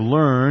have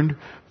learned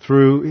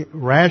through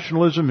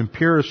rationalism,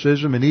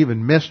 empiricism, and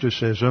even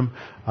mysticism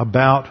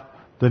about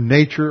the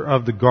nature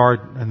of the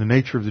garden and the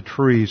nature of the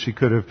trees. He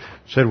could have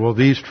said, well,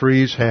 these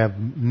trees have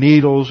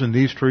needles and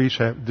these trees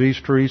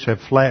have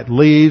flat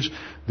leaves.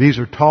 These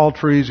are tall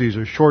trees. These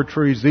are short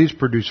trees. These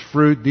produce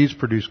fruit. These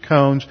produce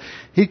cones.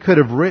 He could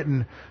have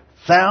written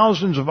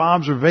thousands of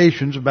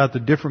observations about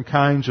the different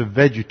kinds of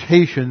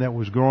vegetation that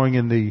was growing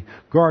in the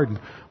garden.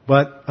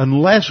 But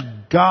unless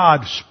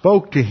God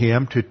spoke to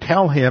him to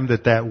tell him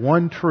that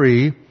one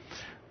tree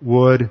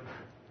would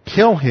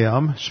kill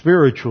him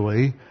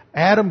spiritually,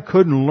 Adam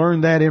couldn't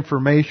learn that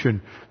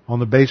information on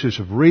the basis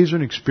of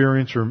reason,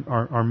 experience,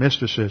 or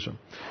mysticism.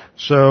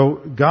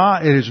 So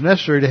it is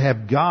necessary to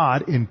have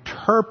God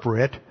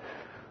interpret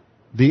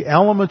the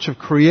elements of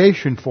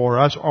creation for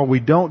us, or we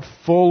don't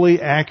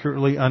fully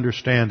accurately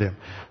understand them.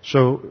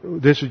 So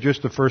this is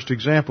just the first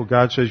example.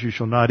 God says, you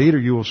shall not eat or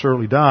you will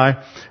certainly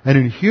die. And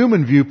in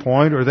human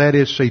viewpoint, or that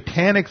is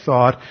satanic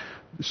thought,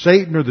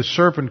 Satan or the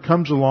serpent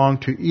comes along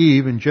to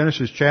Eve in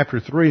Genesis chapter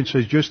 3 and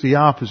says just the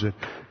opposite.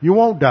 You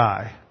won't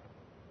die.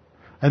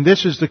 And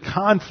this is the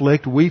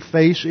conflict we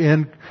face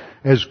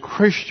as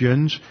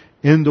Christians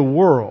in the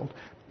world,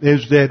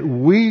 is that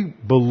we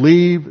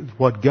believe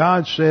what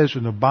God says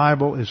in the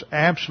Bible is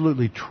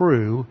absolutely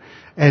true,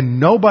 and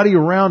nobody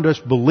around us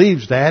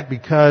believes that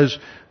because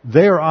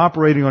they are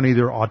operating on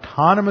either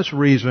autonomous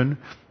reason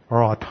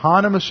or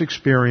autonomous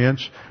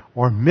experience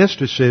or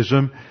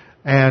mysticism,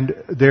 and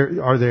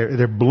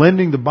they're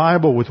blending the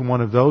Bible with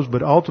one of those,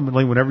 but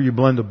ultimately whenever you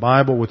blend the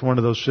Bible with one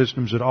of those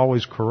systems, it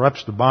always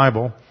corrupts the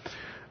Bible.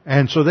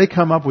 And so they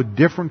come up with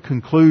different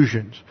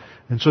conclusions.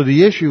 And so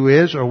the issue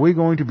is, are we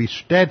going to be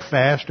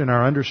steadfast in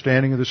our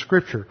understanding of the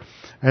Scripture?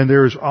 And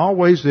there is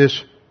always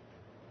this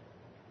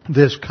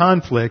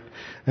conflict,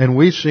 and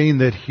we've seen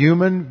that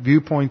human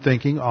viewpoint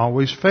thinking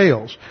always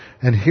fails.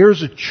 And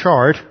here's a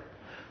chart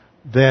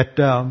that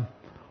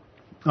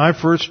I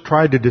first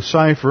tried to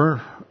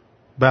decipher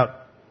about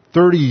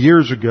 30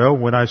 years ago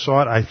when I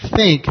saw it. I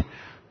think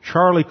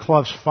Charlie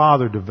Clough's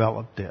father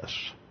developed this.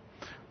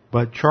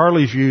 But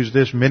Charlie's used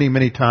this many,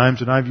 many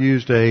times, and I've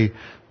used a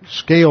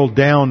scaled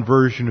down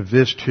version of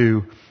this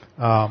to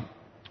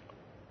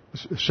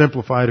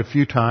simplify it a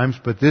few times,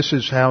 but this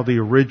is how the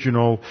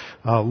original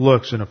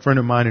looks. And a friend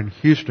of mine in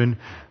Houston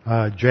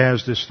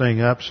jazzed this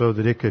thing up so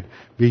that it could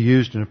be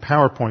used in a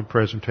PowerPoint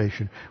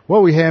presentation.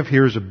 What we have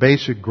here is a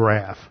basic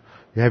graph.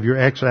 You have your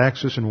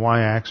x-axis and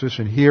y-axis,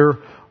 and here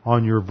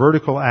on your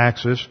vertical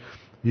axis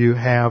you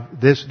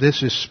have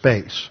this is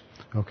space.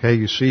 Okay,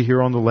 you see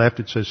here on the left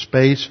it says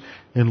space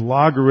in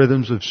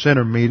logarithms of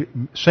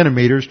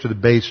centimeters to the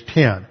base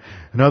 10.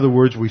 In other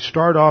words, we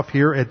start off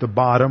here at the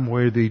bottom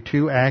where the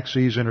two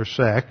axes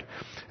intersect,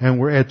 and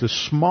we're at the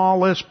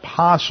smallest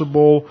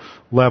possible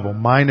level,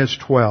 minus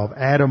 12,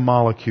 atom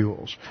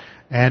molecules.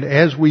 And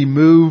as we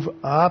move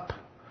up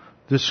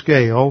the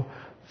scale,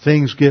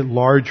 things get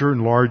larger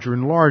and larger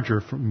and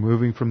larger,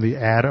 moving from the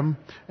atom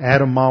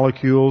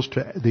molecules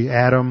to the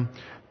atom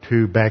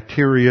to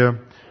bacteria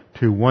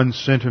to 1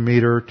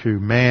 centimeter to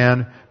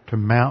man to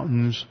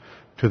mountains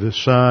to the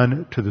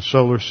sun to the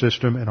solar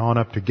system and on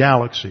up to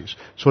galaxies.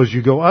 So as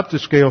you go up the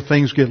scale,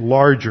 things get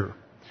larger.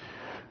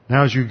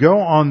 Now as you go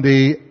on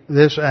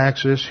this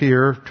axis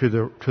here to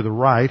the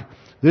right,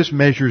 this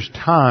measures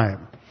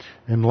time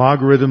in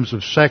logarithms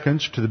of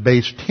seconds to the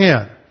base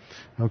 10.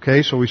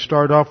 Okay, so we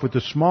start off with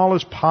the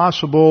smallest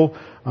possible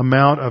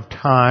amount of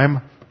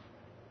time,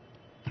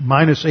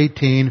 minus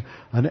 18,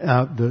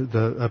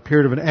 a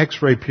period of an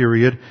X-ray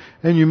period,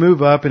 and you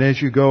move up, and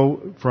as you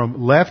go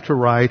from left to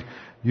right,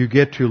 you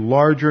get to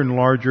larger and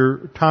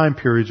larger time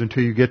periods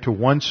until you get to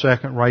 1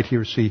 second right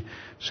here. See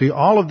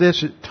all of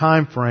this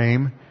time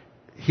frame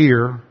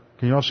here.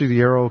 Can you all see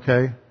the arrow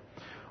okay?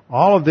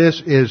 All of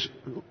this is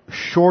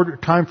shorter,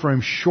 time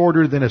frame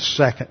shorter than a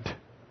second.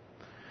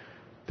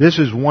 This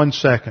is 1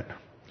 second.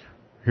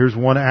 Here's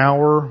 1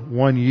 hour,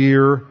 1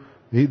 year,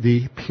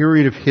 the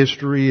period of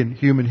history and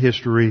human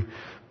history.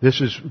 This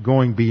is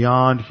going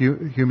beyond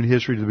human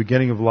history to the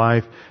beginning of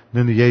life,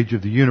 then the age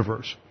of the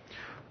universe.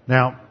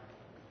 Now,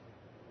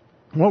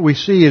 what we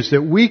see is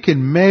that we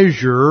can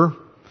measure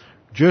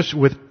just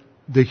with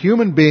the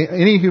human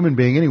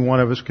being, any one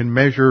of us can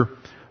measure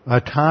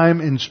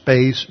time and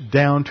space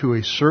down to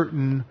a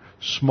certain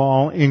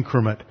small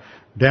increment,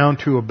 down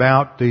to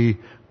about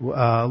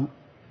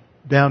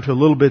down to a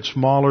little bit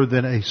smaller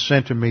than a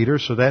centimeter,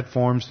 so that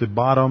forms the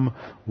bottom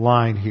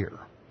line here.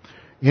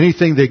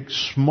 Anything that's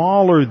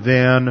smaller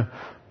than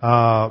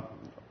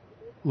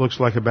looks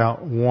like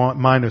about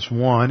minus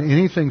 1.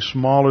 Anything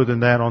smaller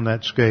than that on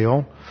that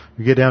scale,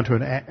 you get down to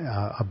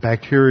a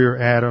bacteria or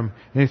atom,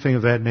 anything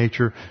of that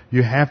nature,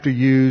 you have to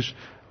use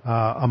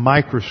a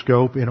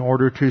microscope in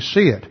order to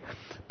see it.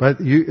 But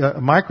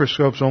a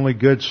microscope's only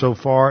good so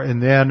far,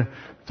 and then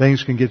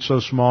things can get so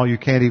small you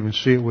can't even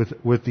see it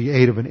with the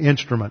aid of an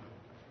instrument.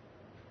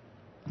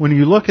 When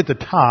you look at the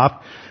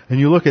top and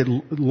you look at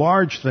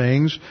large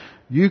things,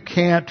 you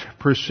can't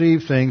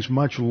perceive things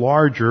much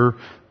larger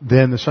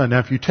than the sun. Now,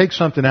 if you take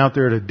something out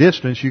there at a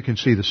distance, you can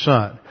see the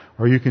sun,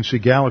 or you can see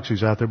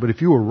galaxies out there. But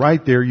if you were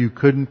right there, you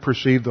couldn't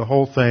perceive the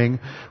whole thing.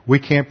 We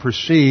can't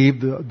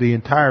perceive the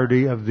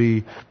entirety of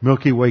the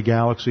Milky Way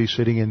galaxy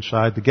sitting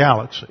inside the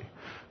galaxy.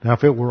 Now,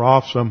 if it were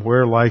off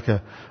somewhere like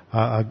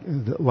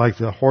like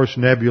the Horse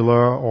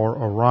Nebula or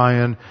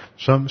Orion,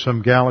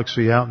 some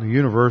galaxy out in the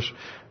universe,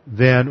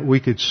 then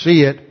we could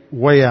see it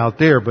way out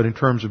there, but in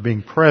terms of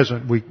being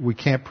present, we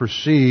can't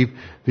perceive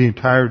the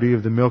entirety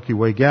of the Milky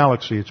Way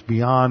galaxy. It's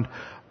beyond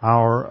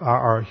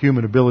our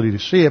human ability to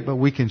see it, but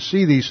we can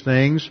see these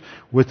things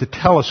with the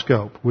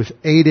telescope, with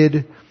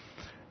aided,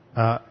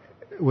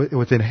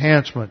 with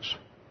enhancements.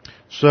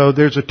 So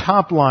there's a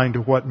top line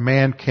to what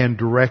man can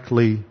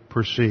directly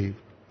perceive.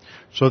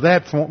 So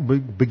that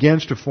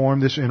begins to form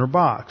this inner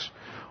box.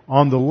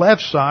 On the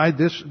left side,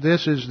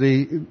 this is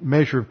the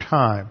measure of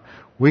time.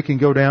 We can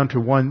go down to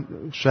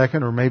 1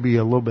 second or maybe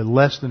a little bit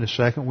less than a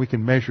second. We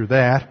can measure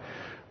that.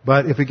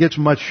 But if it gets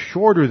much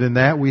shorter than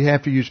that, we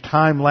have to use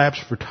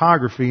time-lapse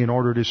photography in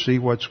order to see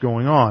what's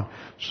going on.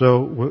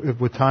 So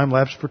with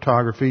time-lapse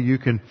photography, you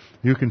can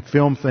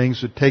film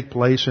things that take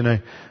place in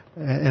a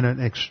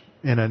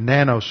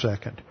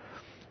nanosecond.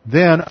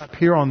 Then up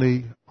here on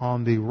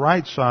the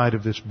right side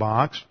of this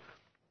box,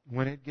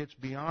 when it gets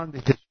beyond the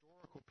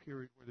historical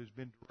period where there's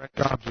been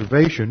direct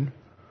observation,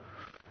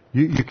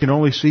 you can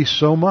only see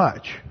so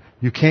much.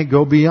 You can't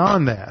go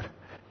beyond that.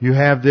 You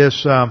have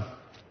this,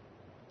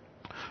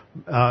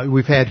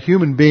 we've had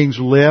human beings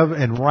live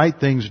and write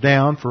things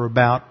down for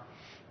about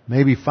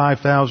maybe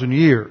 5,000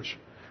 years.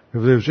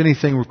 If there's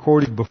anything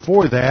recorded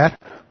before that,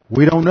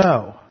 we don't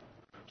know.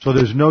 So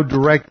there's no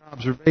direct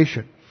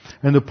observation.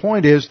 And the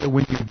point is that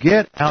when you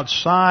get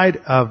outside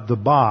of the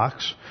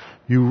box,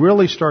 you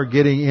really start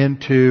getting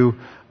into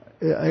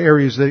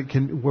areas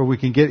where we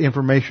can get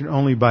information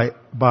only by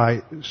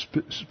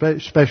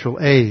special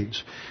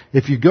aids.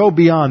 If you go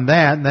beyond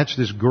that, and that's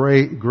this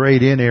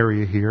grayed in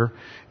area here,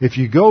 if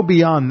you go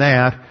beyond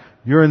that,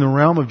 you're in the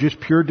realm of just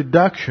pure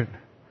deduction.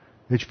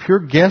 It's pure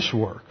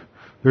guesswork.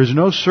 There's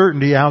no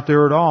certainty out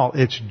there at all.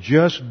 It's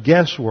just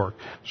guesswork.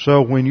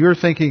 So when you're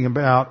thinking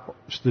about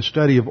the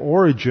study of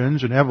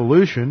origins and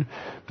evolution,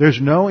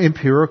 there's no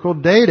empirical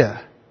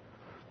data.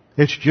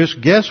 It's just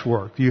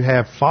guesswork. You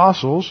have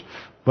fossils,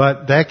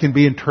 but that can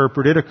be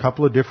interpreted a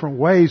couple of different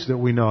ways that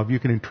we know of. You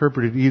can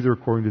interpret it either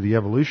according to the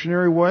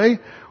evolutionary way,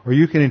 or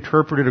you can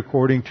interpret it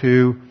according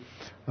to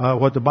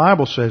what the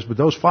Bible says. But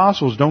those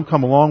fossils don't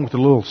come along with a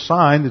little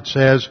sign that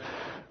says,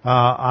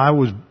 I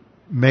was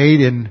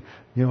made in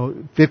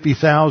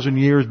 50,000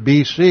 years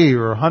BC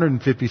or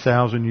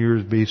 150,000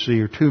 years BC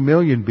or 2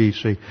 million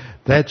BC.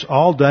 That's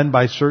all done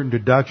by certain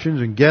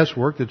deductions and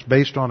guesswork that's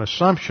based on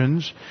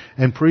assumptions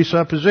and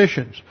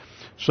presuppositions.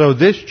 So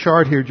this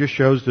chart here just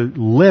shows the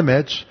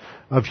limits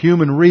of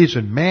human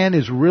reason. Man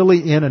is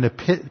really in an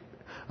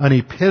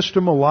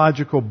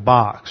epistemological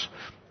box.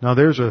 Now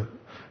there's a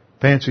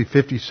fancy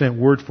 50-cent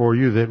word for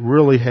you that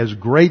really has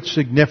great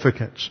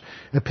significance.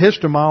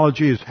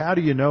 Epistemology is how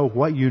do you know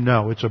what you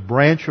know. It's a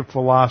branch of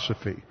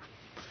philosophy.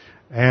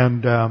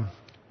 And it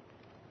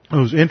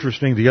was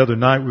interesting, the other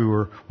night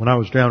when I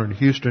was down in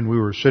Houston, we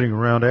were sitting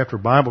around after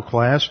Bible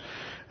class,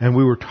 and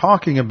we were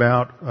talking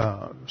about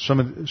some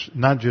of this,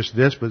 not just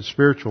this, but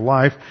spiritual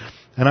life.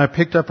 And I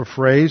picked up a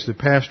phrase that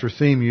Pastor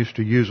Thiem used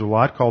to use a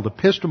lot called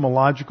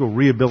epistemological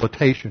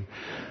rehabilitation.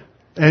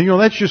 And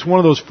that's just one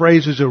of those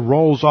phrases that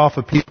rolls off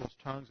of people's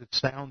tongues. It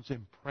sounds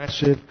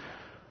impressive.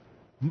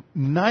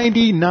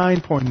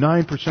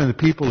 99.9% of the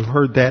people who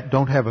heard that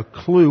don't have a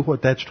clue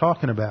what that's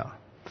talking about.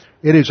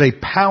 It is a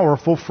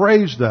powerful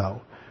phrase,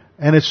 though,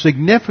 and a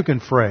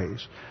significant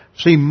phrase.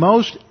 See,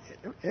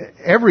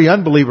 every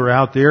unbeliever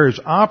out there is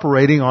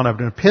operating on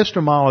an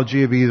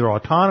epistemology of either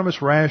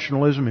autonomous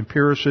rationalism,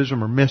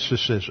 empiricism, or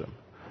mysticism.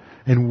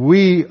 And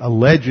we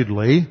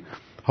allegedly,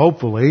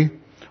 hopefully,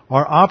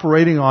 are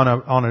operating on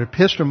an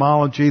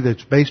epistemology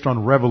that's based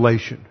on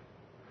revelation.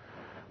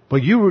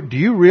 But do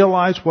you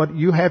realize what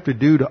you have to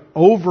do to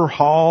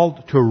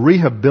overhaul, to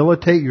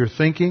rehabilitate your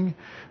thinking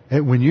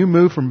when you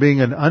move from being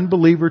an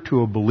unbeliever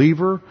to a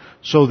believer,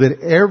 so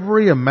that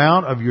every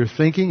amount of your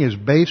thinking is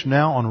based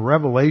now on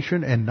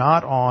revelation and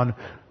not on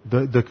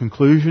the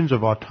conclusions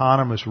of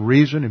autonomous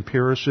reason,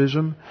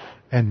 empiricism,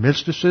 and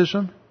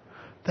mysticism?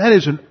 That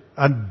is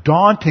a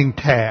daunting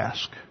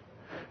task.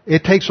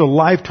 It takes a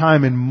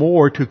lifetime and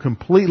more to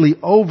completely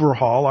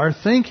overhaul our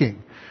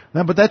thinking.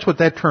 Now, but that's what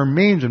that term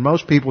means, and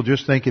most people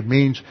just think it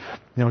means,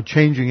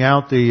 changing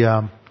out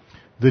the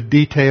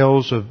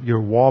details of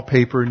your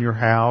wallpaper in your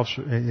house,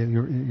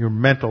 in your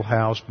mental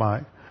house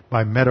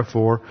by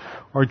metaphor,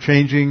 or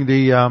changing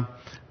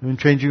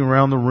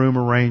around the room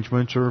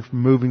arrangements, or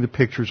moving the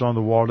pictures on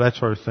the wall, that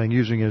sort of thing,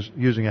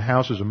 using a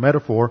house as a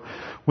metaphor.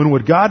 When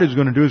what God is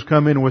going to do is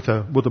come in with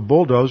a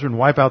bulldozer and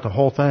wipe out the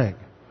whole thing.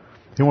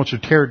 He wants to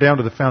tear it down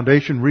to the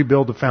foundation,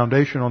 rebuild the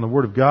foundation on the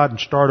Word of God, and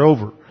start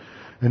over.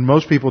 And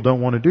most people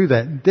don't want to do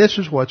that. This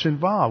is what's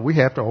involved. We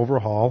have to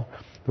overhaul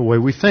the way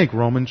we think.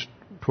 Romans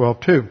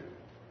 12:2.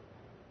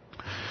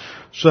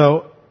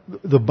 So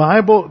the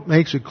Bible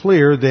makes it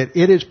clear that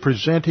it is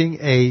presenting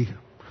a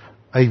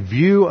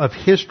view of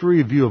history,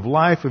 a view of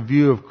life, a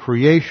view of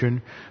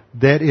creation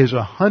that is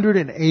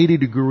 180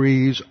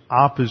 degrees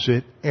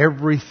opposite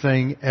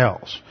everything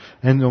else.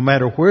 And no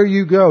matter where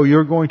you go,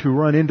 you're going to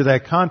run into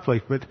that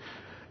conflict. But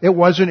it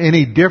wasn't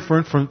any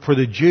different for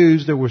the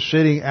Jews that were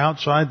sitting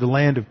outside the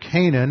land of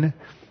Canaan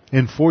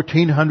in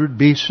 1400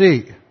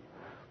 BC.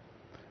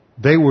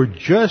 They were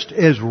just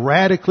as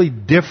radically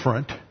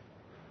different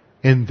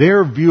in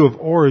their view of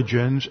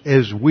origins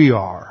as we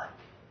are.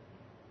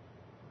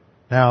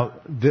 Now,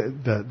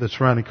 the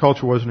surrounding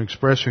culture wasn't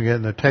expressing it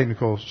in the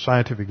technical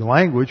scientific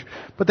language,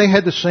 but they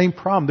had the same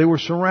problem. They were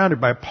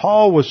surrounded by it.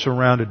 Paul was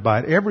surrounded by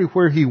it.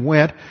 Everywhere he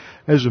went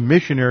as a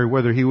missionary,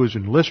 whether he was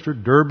in Lystra,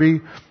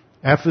 Derbe,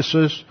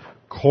 Ephesus,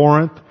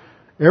 Corinth,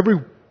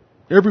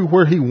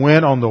 everywhere he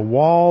went, on the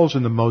walls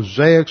and the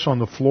mosaics on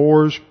the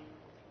floors,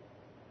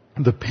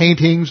 the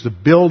paintings, the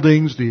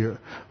buildings, the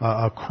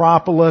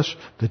Acropolis,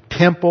 the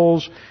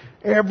temples,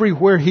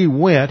 everywhere he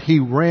went, he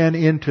ran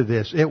into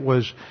this. It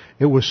was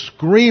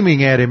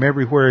screaming at him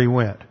everywhere he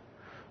went.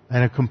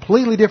 And a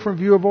completely different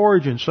view of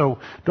origin. So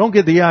don't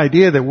get the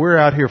idea that we're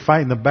out here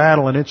fighting the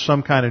battle and it's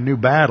some kind of new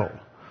battle.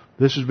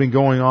 This has been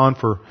going on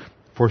for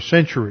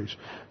centuries.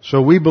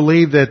 So we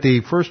believe that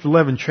the first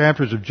 11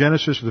 chapters of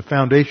Genesis are the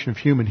foundation of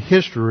human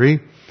history.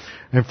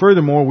 And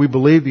furthermore, we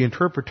believe the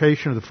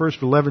interpretation of the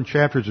first 11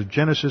 chapters of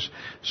Genesis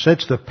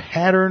sets the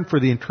pattern for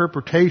the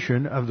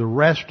interpretation of the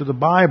rest of the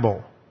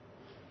Bible.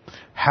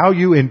 How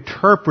you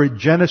interpret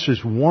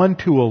Genesis 1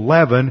 to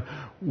 11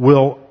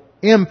 will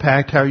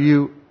impact how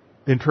you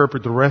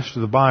interpret the rest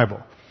of the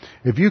Bible.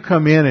 If you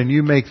come in and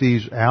you make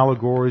these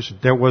allegories,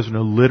 there wasn't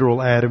a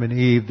literal Adam and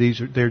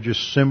Eve. They're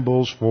just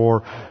symbols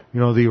for,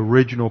 the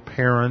original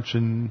parents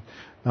and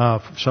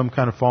some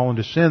kind of fall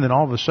into sin. Then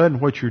all of a sudden,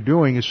 what you're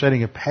doing is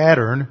setting a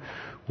pattern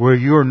where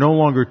you are no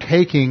longer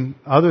taking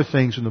other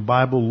things in the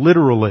Bible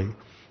literally.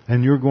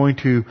 and you're going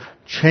to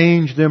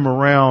change them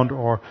around,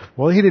 or,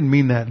 well, he didn't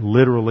mean that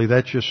literally.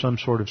 That's just some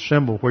sort of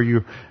symbol where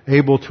you're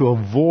able to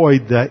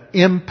avoid the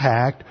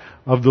impact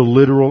of the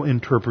literal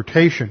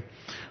interpretation.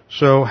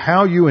 So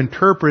how you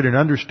interpret and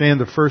understand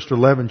the first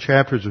 11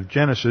 chapters of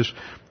Genesis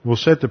will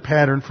set the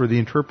pattern for the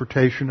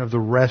interpretation of the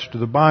rest of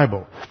the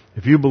Bible.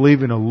 If you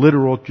believe in a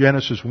literal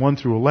Genesis 1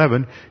 through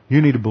 11,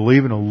 you need to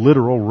believe in a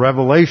literal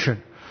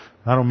Revelation.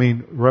 I don't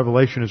mean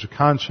Revelation as a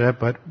concept,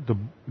 but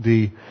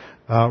the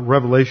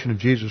revelation of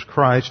Jesus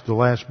Christ, the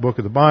last book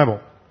of the Bible.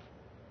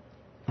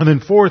 And then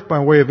fourth, by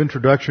way of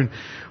introduction,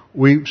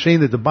 we've seen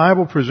that the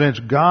Bible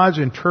presents God's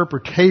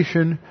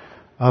interpretation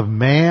of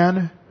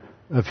man,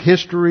 of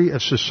history,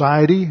 of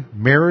society,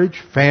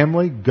 marriage,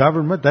 family,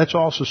 government. That's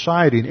all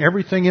society and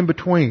everything in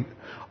between.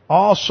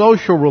 All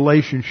social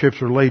relationships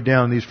are laid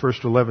down in these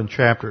first 11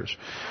 chapters.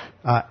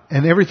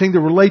 And everything that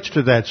relates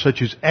to that,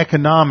 such as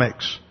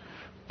economics,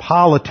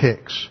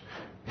 politics,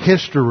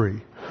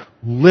 history,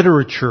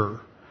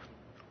 literature,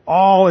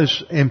 all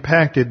is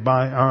impacted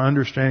by our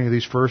understanding of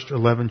these first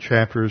 11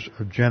 chapters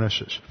of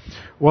Genesis.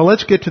 Well,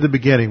 let's get to the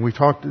beginning.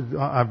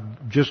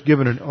 I've just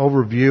given an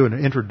overview and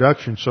an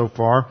introduction so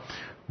far.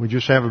 We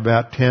just have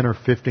about 10 or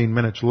 15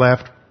 minutes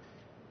left.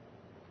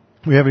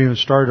 We haven't even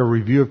started a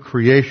review of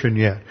creation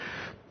yet.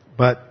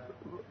 But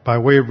by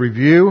way of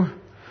review,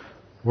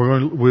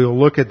 we'll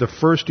look at the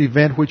first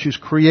event, which is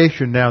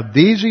creation. Now,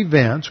 these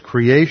events,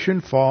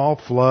 creation, fall,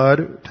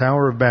 flood,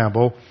 Tower of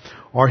Babel,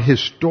 are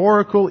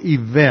historical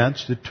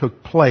events that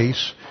took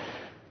place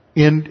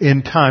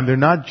in time. They're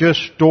not just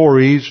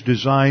stories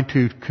designed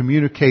to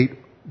communicate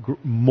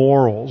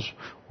morals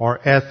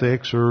or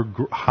ethics or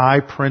high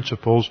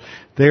principles.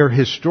 They are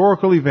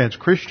historical events.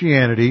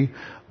 Christianity,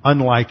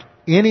 unlike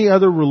any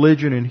other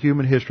religion in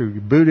human history,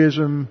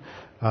 Buddhism,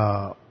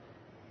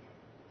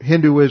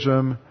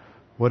 Hinduism,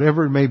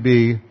 whatever it may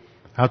be,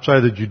 outside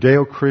of the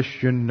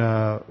Judeo-Christian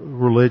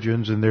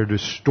religions and their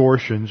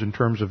distortions in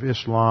terms of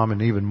Islam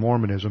and even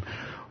Mormonism,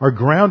 are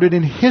grounded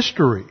in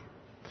history.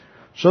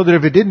 So that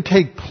if it didn't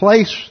take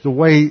place the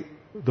way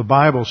the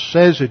Bible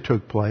says it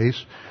took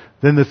place,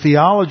 then the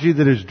theology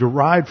that is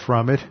derived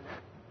from it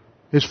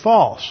is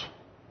false.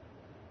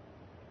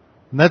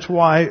 And that's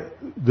why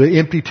the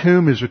empty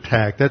tomb is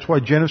attacked. That's why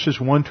Genesis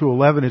 1 to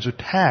 11 is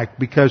attacked,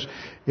 because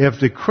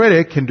if the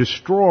critic can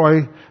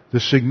destroy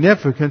the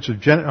significance of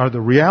or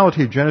the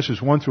reality of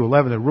Genesis 1 through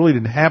 11 that really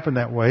didn't happen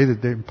that way,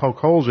 that they poke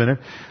holes in it,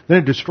 then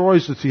it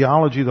destroys the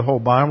theology of the whole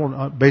Bible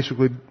and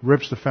basically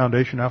rips the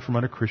foundation out from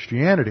under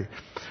Christianity.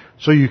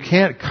 So you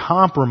can't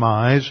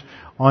compromise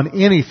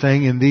on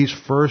anything in these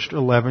first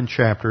 11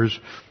 chapters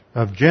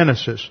of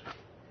Genesis.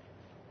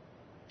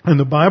 And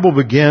the Bible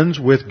begins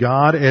with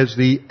God as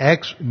the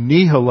ex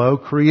nihilo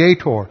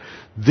creator.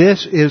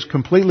 This is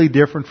completely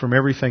different from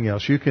everything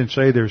else. You can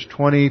say there's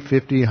 20,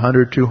 50,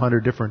 100,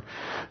 200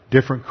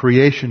 different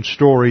creation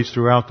stories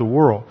throughout the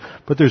world.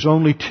 But there's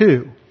only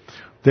two.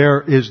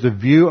 There is the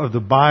view of the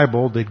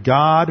Bible that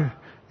God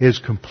is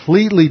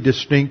completely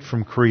distinct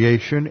from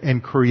creation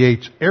and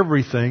creates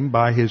everything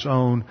by His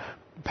own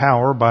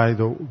power, by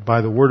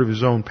the word of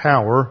His own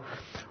power,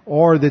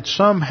 or that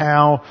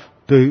somehow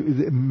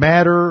the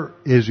matter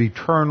is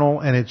eternal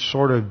and it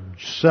sort of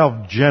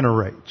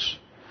self-generates.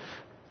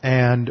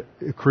 And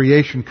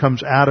creation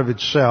comes out of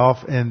itself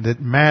and that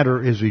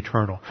matter is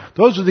eternal.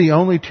 Those are the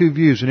only two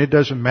views, and it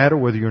doesn't matter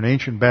whether you're an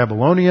ancient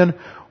Babylonian,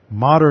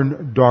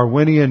 modern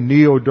Darwinian,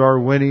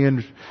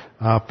 neo-Darwinian,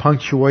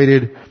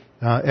 punctuated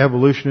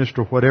evolutionist,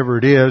 or whatever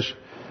it is.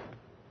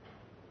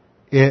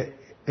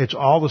 It's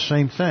all the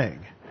same thing.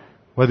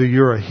 Whether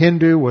you're a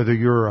Hindu, whether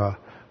you're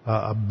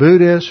a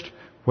Buddhist,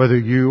 whether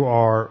you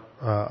are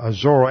a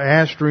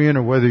Zoroastrian,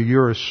 or whether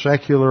you're a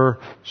secular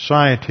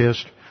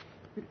scientist,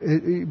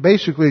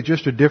 basically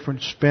just a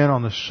different spin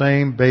on the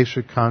same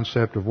basic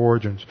concept of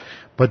origins.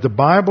 But the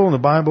Bible and the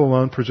Bible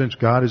alone presents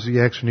God as the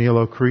ex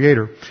nihilo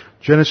creator.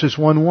 Genesis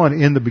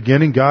 1:1, in the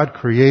beginning God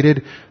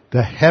created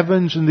the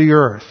heavens and the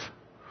earth.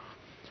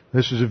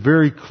 This is a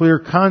very clear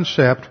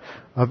concept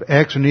of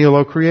ex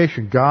nihilo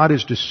creation. God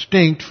is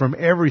distinct from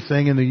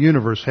everything in the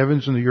universe.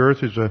 Heavens and the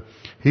earth is a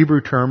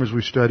Hebrew term, as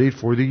we studied,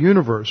 for the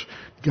universe.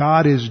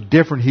 God is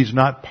different. He's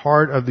not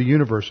part of the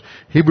universe.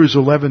 Hebrews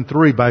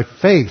 11:3, by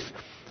faith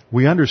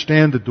we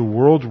understand that the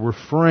worlds were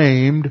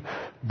framed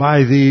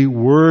by the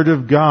Word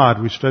of God.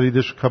 We studied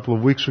this a couple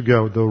of weeks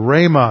ago. The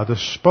Rhema, the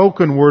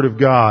spoken Word of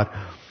God.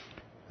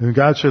 And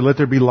God said, let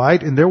there be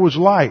light, and there was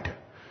light.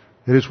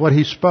 It is what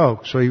He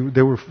spoke. So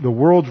the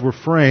worlds were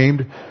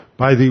framed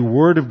by the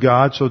Word of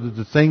God, so that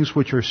the things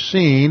which are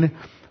seen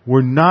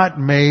were not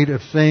made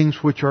of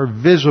things which are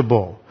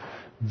visible.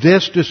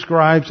 This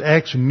describes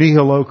ex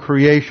nihilo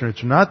creation.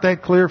 It's not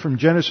that clear from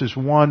Genesis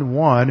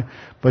 1:1,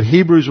 but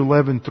Hebrews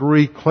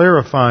 11:3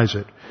 clarifies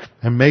it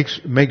and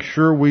makes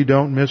sure we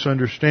don't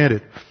misunderstand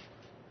it.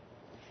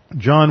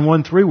 John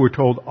 1:3, we're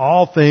told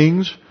all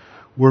things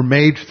were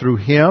made through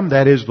Him,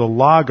 that is the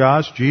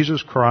Logos,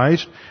 Jesus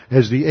Christ,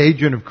 as the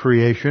agent of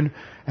creation,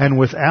 and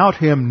without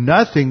Him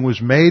nothing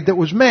was made that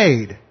was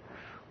made.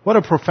 What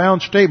a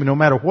profound statement. No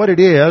matter what it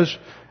is,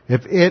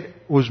 If it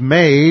was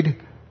made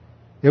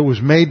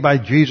by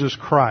Jesus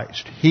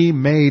Christ. He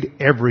made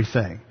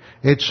everything.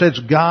 It sets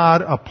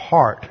God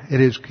apart.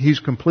 He's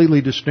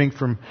completely distinct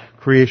from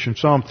creation.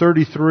 Psalm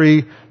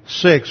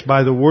 33:6,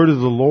 by the word of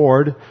the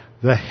Lord,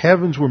 the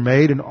heavens were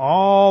made, and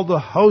all the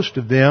host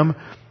of them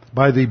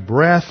by the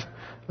breath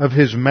of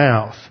His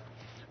mouth.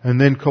 And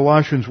then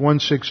Colossians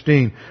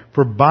 1:16,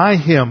 for by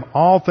Him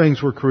all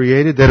things were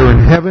created that are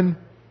in heaven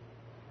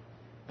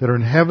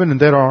and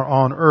that are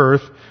on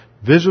earth,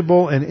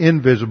 visible and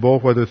invisible,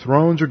 whether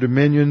thrones or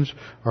dominions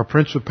or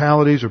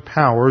principalities or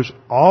powers,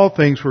 all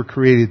things were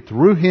created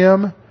through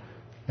Him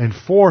and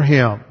for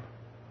Him.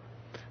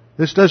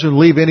 This doesn't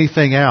leave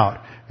anything out.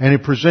 And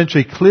it presents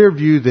a clear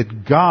view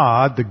that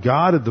God, the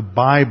God of the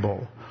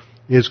Bible,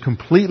 is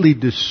completely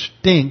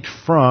distinct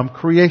from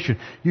creation.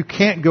 You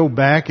can't go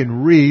back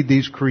and read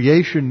these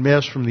creation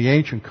myths from the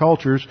ancient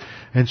cultures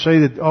and say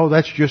that, oh,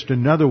 that's just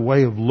another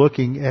way of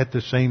looking at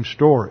the same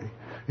story.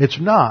 It's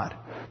not.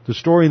 The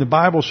story in the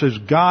Bible says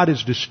God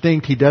is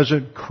distinct. He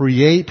doesn't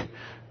create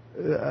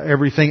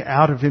everything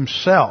out of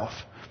Himself,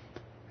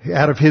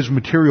 out of His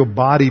material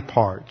body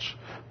parts,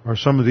 or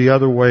some of the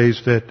other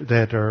ways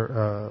that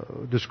are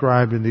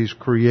described in these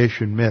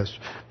creation myths.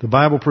 The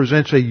Bible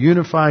presents a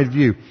unified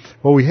view.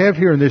 What we have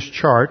here in this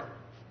chart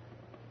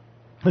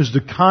is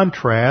the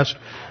contrast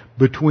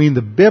between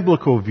the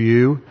biblical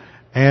view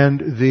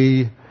and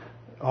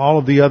all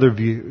of the other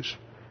views.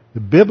 The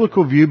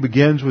biblical view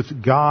begins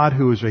with God,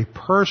 who is a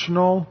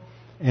personal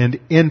and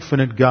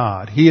infinite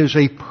God. He is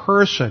a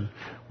person.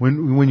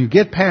 When you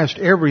get past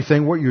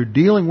everything, what you're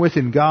dealing with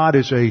in God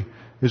is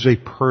a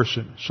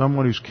person,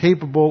 someone who's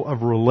capable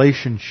of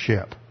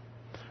relationship.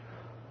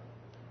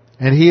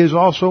 And He is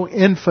also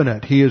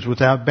infinite. He is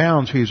without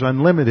bounds. He's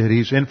unlimited.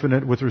 He's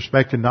infinite with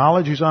respect to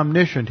knowledge. He's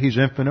omniscient. He's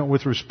infinite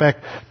with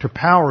respect to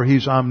power.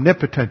 He's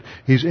omnipotent.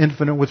 He's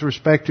infinite with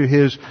respect to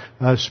His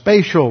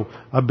spatial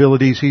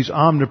abilities. He's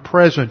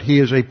omnipresent. He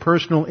is a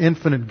personal,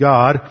 infinite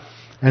God.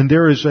 And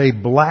there is a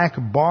black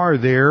bar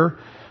there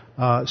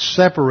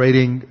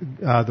separating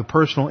the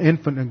personal,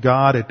 infinite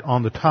God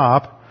on the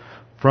top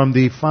from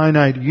the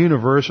finite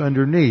universe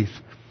underneath.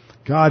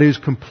 God is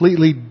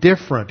completely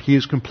different. He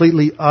is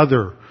completely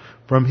other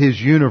from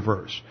His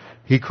universe.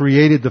 He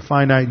created the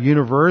finite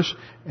universe,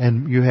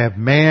 and you have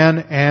man,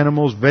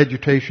 animals,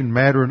 vegetation,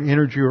 matter, and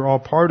energy are all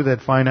part of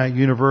that finite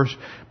universe,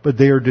 but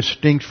they are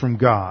distinct from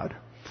God.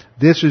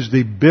 This is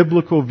the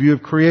biblical view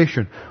of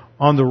creation.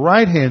 On the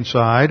right-hand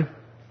side,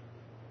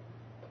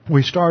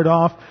 we start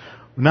off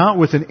not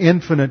with an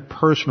infinite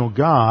personal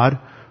God,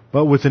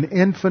 but with an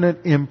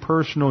infinite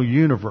impersonal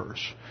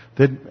universe.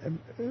 That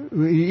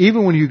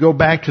even when you go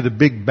back to the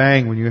Big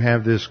Bang, when you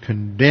have this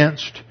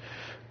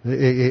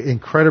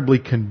incredibly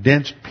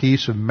condensed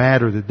piece of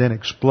matter that then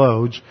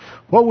explodes,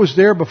 what was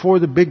there before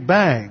the Big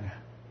Bang?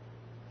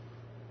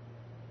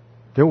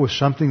 There was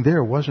something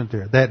there, wasn't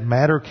there? That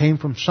matter came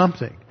from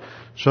something.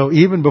 So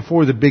even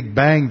before the Big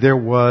Bang, there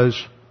was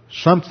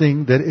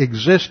something that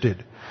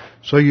existed.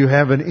 So you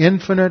have an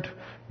infinite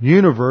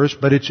universe,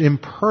 but it's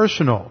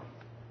impersonal.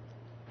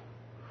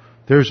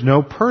 There's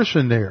no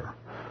person there.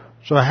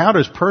 So how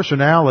does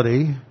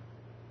personality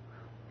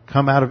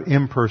come out of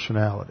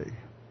impersonality?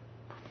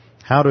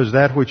 How does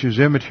that which is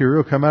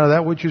immaterial come out of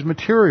that which is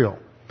material?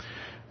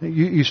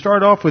 You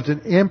start off with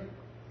an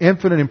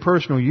infinite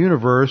impersonal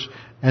universe,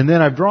 and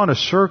then I've drawn a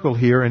circle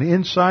here, and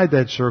inside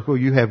that circle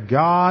you have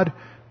God,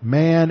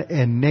 man,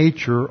 and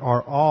nature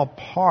are all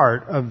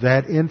part of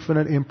that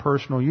infinite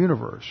impersonal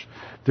universe.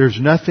 There's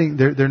nothing,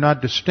 they're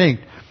not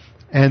distinct.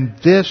 And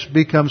this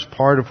becomes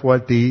part of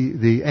what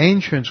the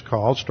ancients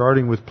called,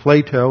 starting with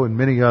Plato and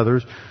many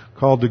others,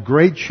 called the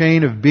great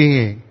chain of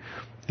being.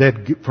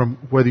 That from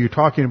whether you're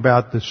talking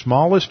about the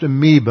smallest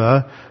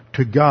amoeba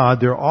to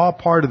God, they're all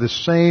part of the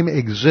same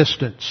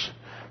existence.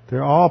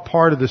 They're all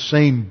part of the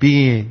same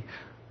being.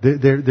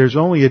 There's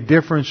only a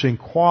difference in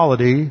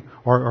quality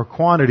or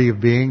quantity of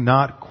being,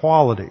 not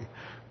quality.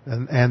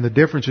 And the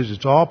difference is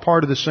it's all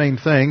part of the same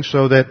thing,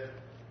 so that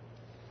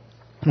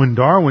when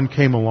Darwin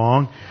came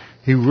along,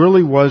 he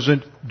really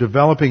wasn't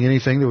developing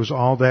anything that was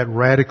all that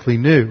radically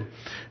new.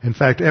 In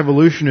fact,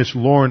 evolutionist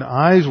Loren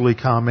Eiseley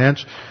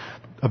comments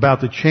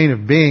about the chain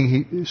of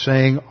being,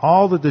 saying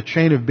all that the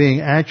chain of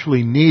being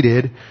actually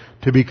needed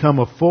to become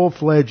a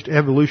full-fledged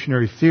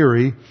evolutionary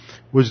theory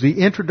was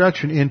the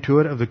introduction into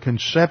it of the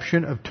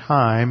conception of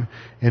time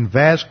in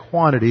vast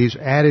quantities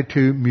added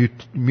to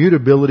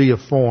mutability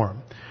of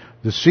form.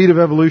 The seed of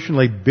evolution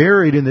lay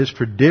buried in this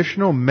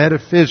traditional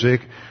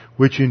metaphysic,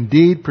 which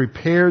indeed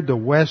prepared the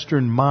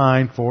Western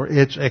mind for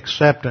its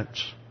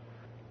acceptance.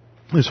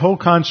 This whole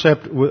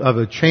concept of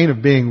a chain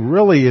of being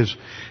really is,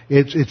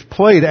 it's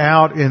played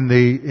out in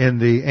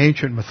the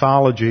ancient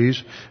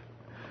mythologies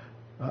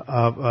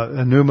of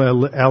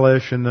Enuma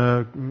Elish and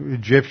the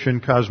Egyptian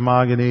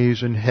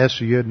cosmogonies and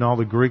Hesiod and all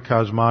the Greek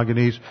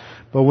cosmogonies.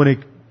 But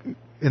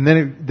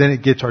then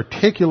it gets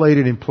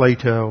articulated in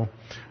Plato.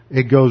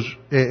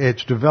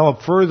 It's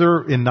developed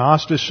further in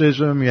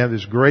Gnosticism. You have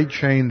this great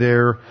chain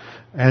there.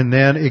 and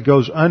then it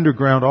goes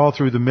underground all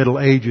through the Middle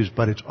Ages,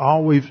 but it's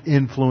always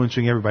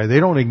influencing everybody. They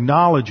don't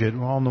acknowledge it.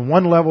 Well, on the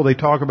one level, they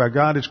talk about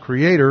God as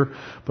creator,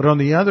 but on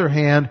the other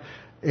hand,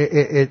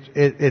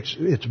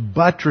 it's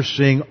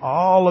buttressing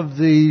all of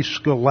the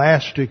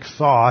scholastic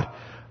thought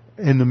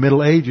in the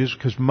Middle Ages,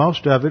 because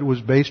most of it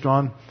was based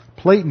on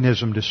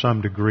Platonism to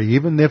some degree.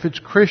 Even if it's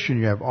Christian,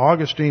 you have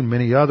Augustine,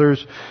 many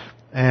others,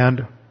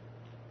 and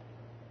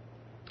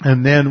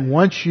then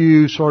once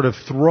you sort of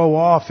throw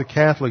off the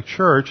Catholic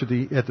Church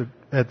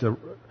at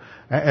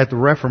the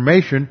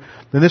Reformation,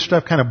 then this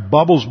stuff kind of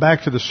bubbles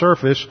back to the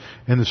surface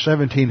in the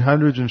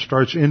 1700s and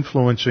starts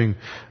influencing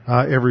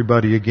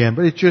everybody again.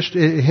 But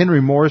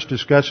Henry Morris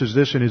discusses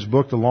this in his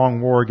book, The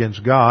Long War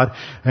Against God,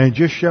 and it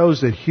just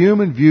shows that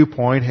human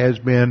viewpoint has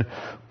been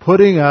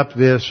putting up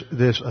this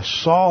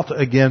assault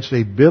against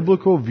a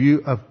biblical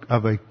view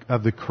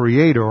of the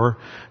Creator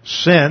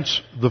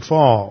since the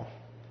fall.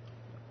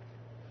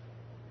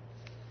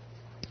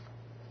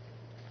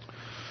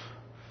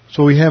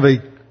 So we have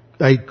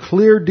a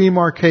clear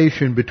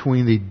demarcation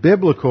between the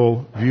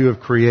biblical view of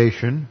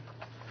creation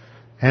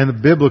and the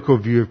biblical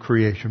view of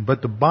creation.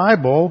 But the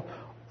Bible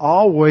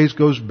always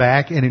goes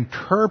back and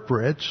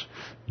interprets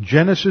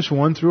Genesis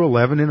 1 through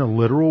 11 in a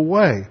literal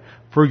way.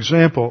 For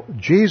example,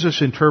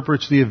 Jesus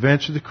interprets the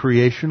events of the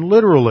creation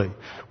literally.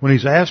 When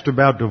he's asked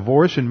about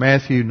divorce in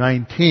Matthew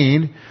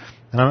 19,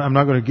 and I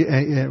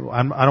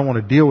don't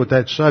want to deal with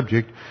that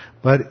subject,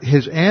 but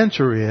his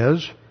answer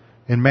is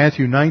in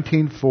Matthew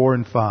 19:4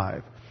 and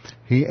 5.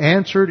 He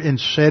answered and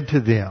said to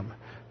them,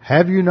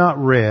 "Have you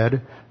not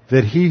read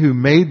that he who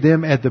made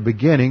them at the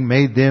beginning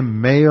made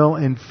them male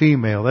and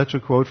female?" That's a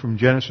quote from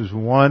Genesis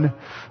 1,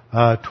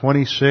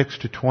 26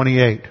 to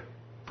 28.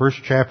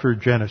 First chapter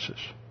of Genesis.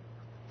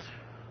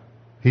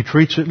 He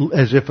treats it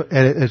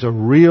as a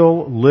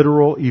real,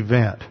 literal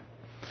event.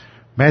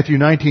 Matthew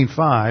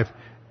 19:5,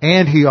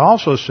 and he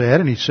also said,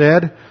 and he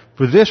said,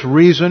 "For this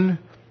reason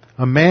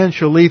a man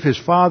shall leave his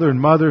father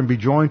and mother and be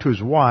joined to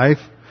his wife,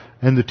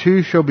 and the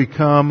two shall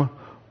become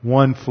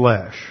one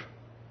flesh."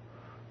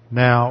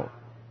 Now,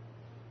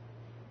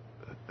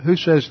 who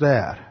says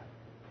that?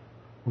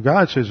 Well,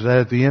 God says that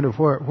at the end of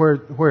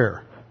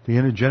where? The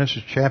end of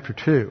Genesis chapter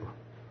 2.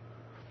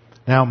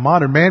 Now,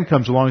 modern man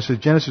comes along and says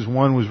Genesis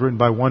 1 was written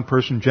by one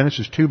person,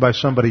 Genesis 2 by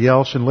somebody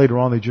else, and later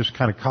on they just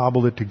kind of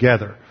cobbled it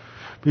together.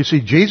 But you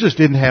see, Jesus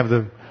didn't have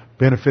the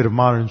benefit of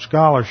modern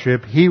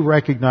scholarship. He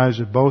recognized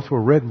that both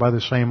were written by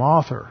the same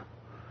author.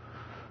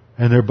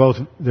 And they're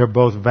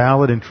both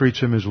valid and treats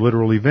them as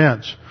literal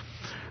events.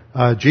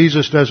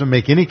 Jesus doesn't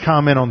make any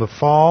comment on the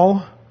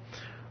fall,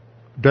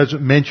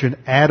 doesn't mention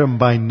Adam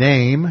by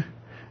name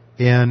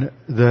in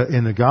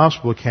the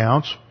gospel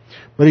accounts,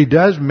 but he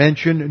does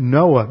mention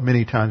Noah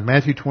many times.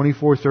 Matthew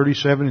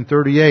 24:37 and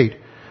 38.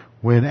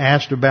 When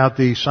asked about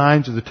the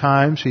signs of the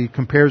times, he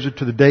compares it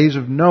to the days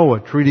of Noah,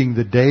 treating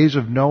the days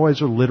of Noah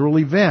as a literal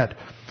event.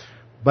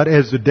 But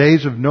as the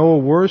days of Noah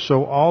were,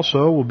 so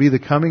also will be the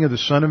coming of the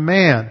Son of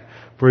Man.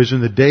 For as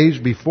in the days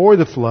before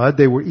the flood,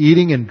 they were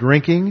eating and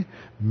drinking,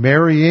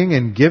 marrying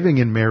and giving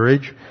in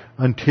marriage,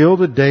 until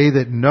the day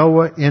that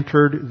Noah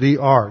entered the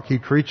ark. He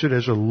treats it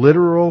as a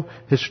literal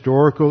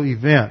historical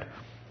event.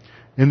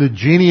 In the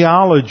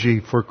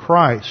genealogy for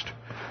Christ,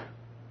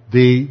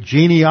 the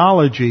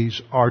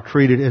genealogies are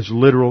treated as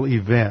literal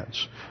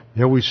events.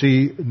 There we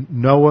see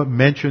Noah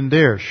mentioned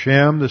there.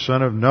 Shem, the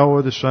son of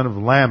Noah, the son of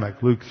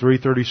Lamech, Luke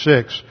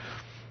 3:36.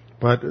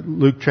 But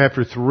Luke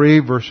chapter 3,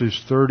 verses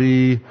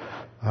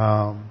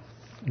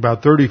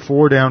about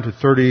 34 down to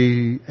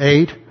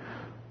 38,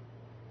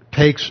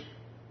 takes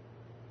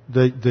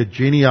the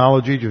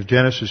genealogy of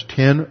Genesis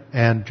 10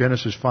 and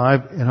Genesis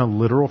 5 in a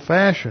literal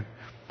fashion.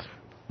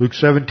 Luke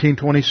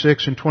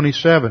 17:26 and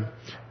 27.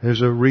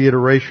 There's a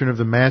reiteration of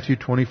the Matthew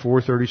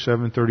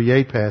 24:37,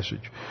 38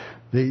 passage.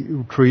 They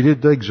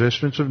treated the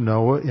existence of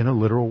Noah in a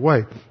literal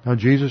way. Now,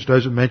 Jesus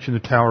doesn't mention the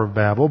Tower of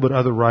Babel, but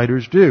other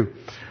writers do.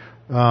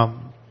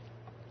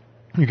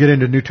 You get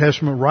into New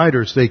Testament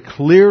writers, they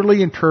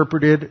clearly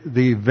interpreted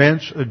the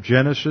events of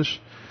Genesis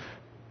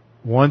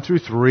 1 through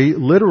 3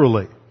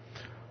 literally.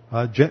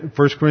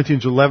 1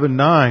 Corinthians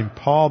 11:9,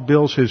 Paul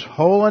builds his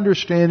whole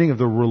understanding of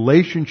the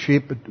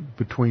relationship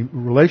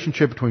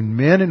between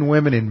men and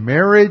women in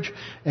marriage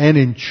and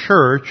in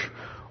church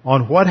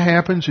on what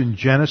happens in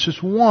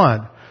Genesis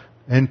 1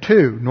 and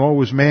 2. Nor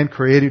was man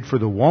created for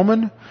the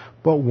woman,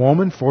 but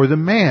woman for the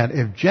man.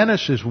 If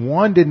Genesis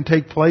 1 didn't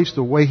take place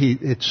the way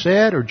it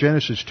said, or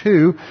Genesis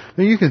 2,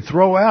 then you can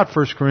throw out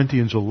 1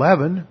 Corinthians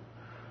 11.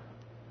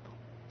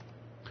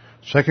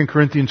 2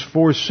 Corinthians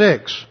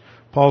 4:6.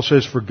 Paul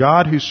says, "For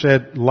God who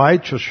said,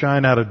 'Light shall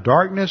shine out of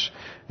darkness,'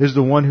 is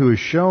the one who has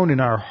shown in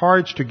our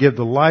hearts to give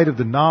the light of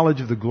the knowledge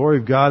of the glory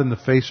of God in the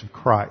face of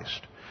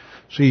Christ."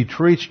 So he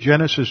treats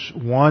Genesis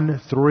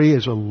 1:3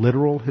 as a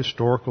literal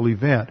historical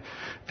event.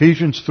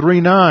 Ephesians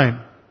 3:9,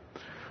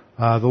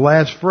 the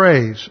last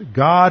phrase,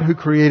 "God who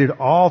created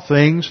all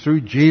things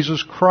through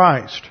Jesus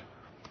Christ."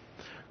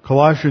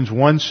 Colossians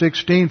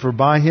 1:16, for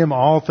by him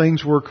all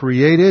things were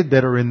created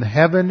that are in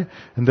heaven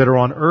and that are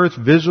on earth,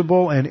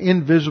 visible and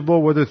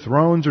invisible, whether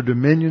thrones or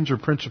dominions or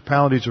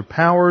principalities or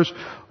powers.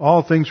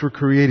 All things were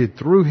created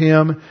through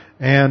him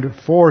and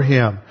for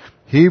him.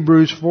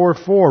 Hebrews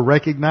 4:4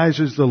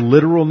 recognizes the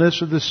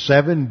literalness of the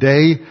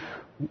 7-day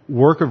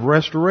work of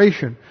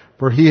restoration.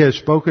 For he has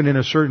spoken in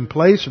a certain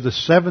place of the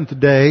seventh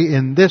day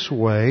in this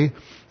way,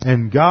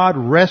 and God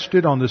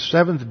rested on the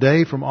seventh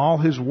day from all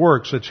his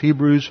works. That's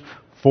Hebrews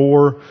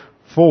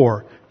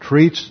 4:4.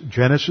 Treats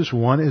Genesis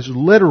 1 as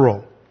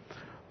literal.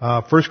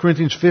 1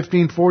 Corinthians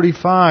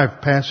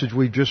 15:45, passage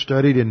we just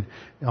studied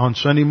on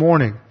Sunday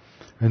morning.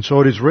 And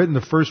so it is written,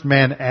 the first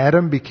man,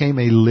 Adam, became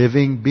a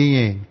living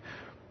being.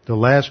 The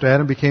last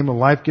Adam became a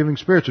life-giving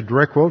spirit. It's a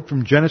direct quote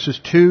from Genesis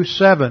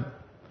 2:7.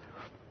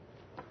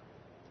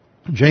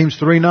 James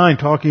 3:9,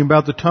 talking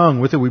about the tongue.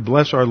 With it we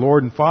bless our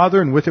Lord and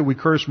Father, and with it we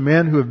curse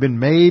men who have been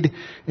made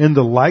in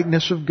the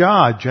likeness of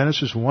God.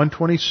 Genesis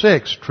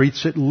 1:26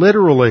 treats it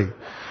literally.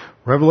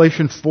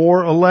 Revelation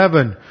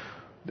 4:11,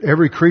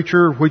 every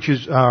creature which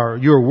is,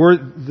 you are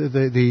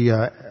worthy,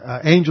 the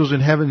angels in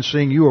heaven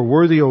sing, you are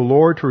worthy, O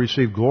Lord, to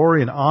receive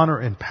glory and honor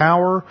and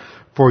power,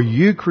 for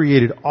you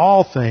created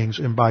all things,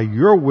 and by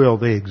your will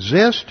they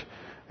exist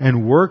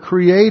and were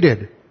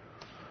created.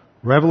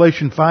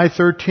 Revelation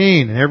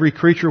 5:13, and every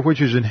creature which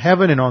is in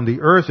heaven and on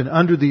the earth and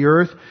under the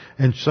earth,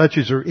 and such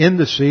as are in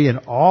the sea, and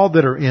all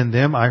that are in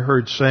them, I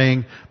heard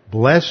saying,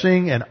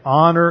 blessing and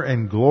honor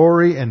and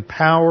glory and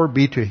power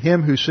be to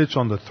him who sits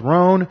on the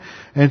throne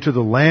and to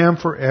the Lamb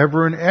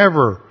forever and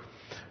ever.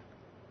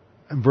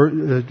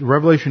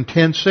 Revelation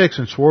 10:6,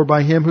 and swore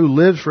by him who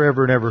lives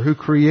forever and ever, who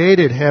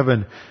created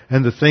heaven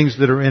and the things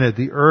that are in it,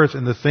 the earth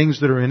and the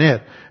things that are in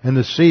it, and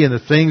the sea and the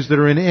things that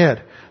are in it,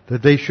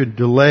 that they should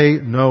delay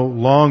no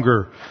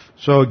longer.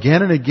 So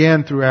again and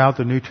again throughout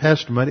the New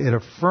Testament, it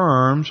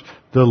affirms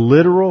the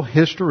literal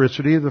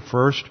historicity of the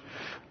first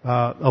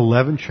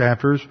 11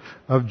 chapters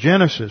of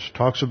Genesis.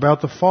 Talks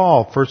about the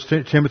fall.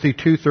 1 Timothy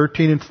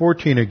 2:13 and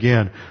 14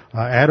 again.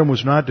 Adam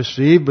was not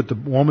deceived, but the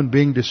woman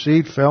being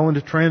deceived fell into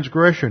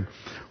transgression.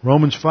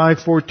 Romans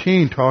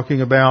 5:14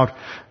 talking about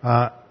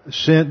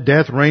sin,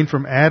 death reigned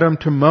from Adam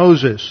to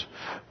Moses.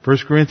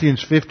 1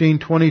 Corinthians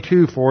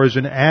 15:22, for as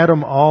in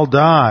Adam all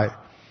die.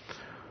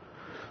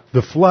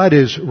 The flood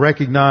is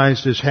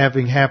recognized as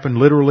having happened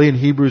literally in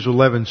Hebrews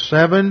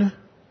 11:7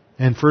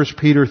 and 1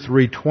 Peter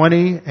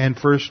 3:20 and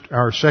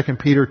 2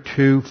 Peter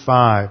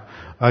 2:5.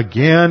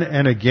 Again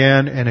and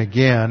again and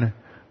again,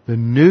 the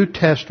New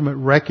Testament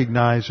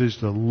recognizes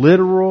the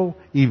literal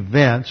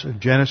events of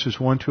Genesis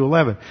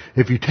 1-11.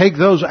 If you take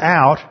those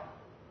out,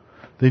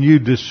 then you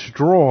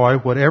destroy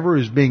whatever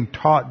is being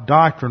taught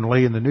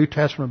doctrinally in the New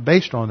Testament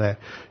based on that.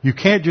 You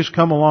can't just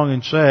come along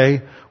and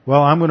say,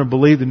 well, I'm going to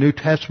believe the New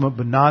Testament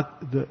but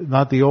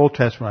not the Old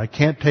Testament. I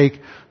can't take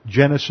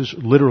Genesis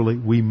literally.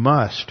 We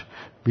must,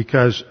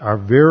 because our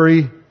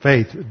very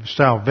faith,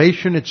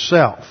 salvation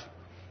itself,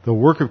 the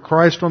work of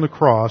Christ on the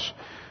cross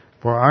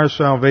for our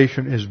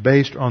salvation is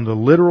based on the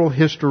literal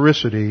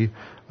historicity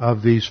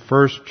of these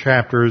first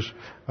chapters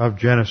of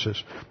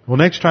Genesis. Well,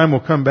 next time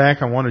we'll come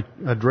back. I want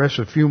to address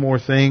a few more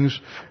things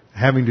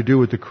having to do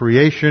with the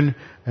creation,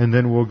 and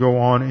then we'll go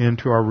on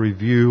into our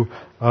review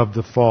of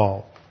the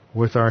fall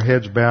with our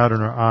heads bowed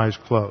and our eyes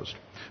closed.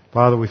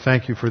 Father, we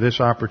thank you for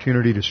this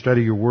opportunity to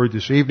study your word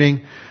this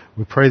evening.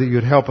 We pray that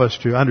you'd help us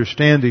to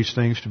understand these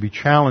things, to be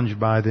challenged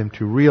by them,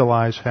 to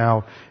realize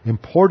how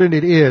important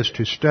it is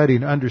to study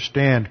and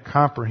understand,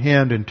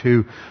 comprehend, and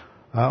to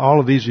all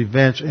of these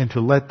events, and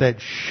to let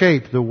that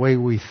shape the way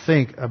we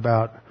think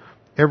about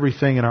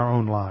everything in our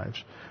own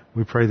lives.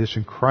 We pray this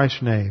in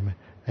Christ's name.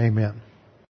 Amen.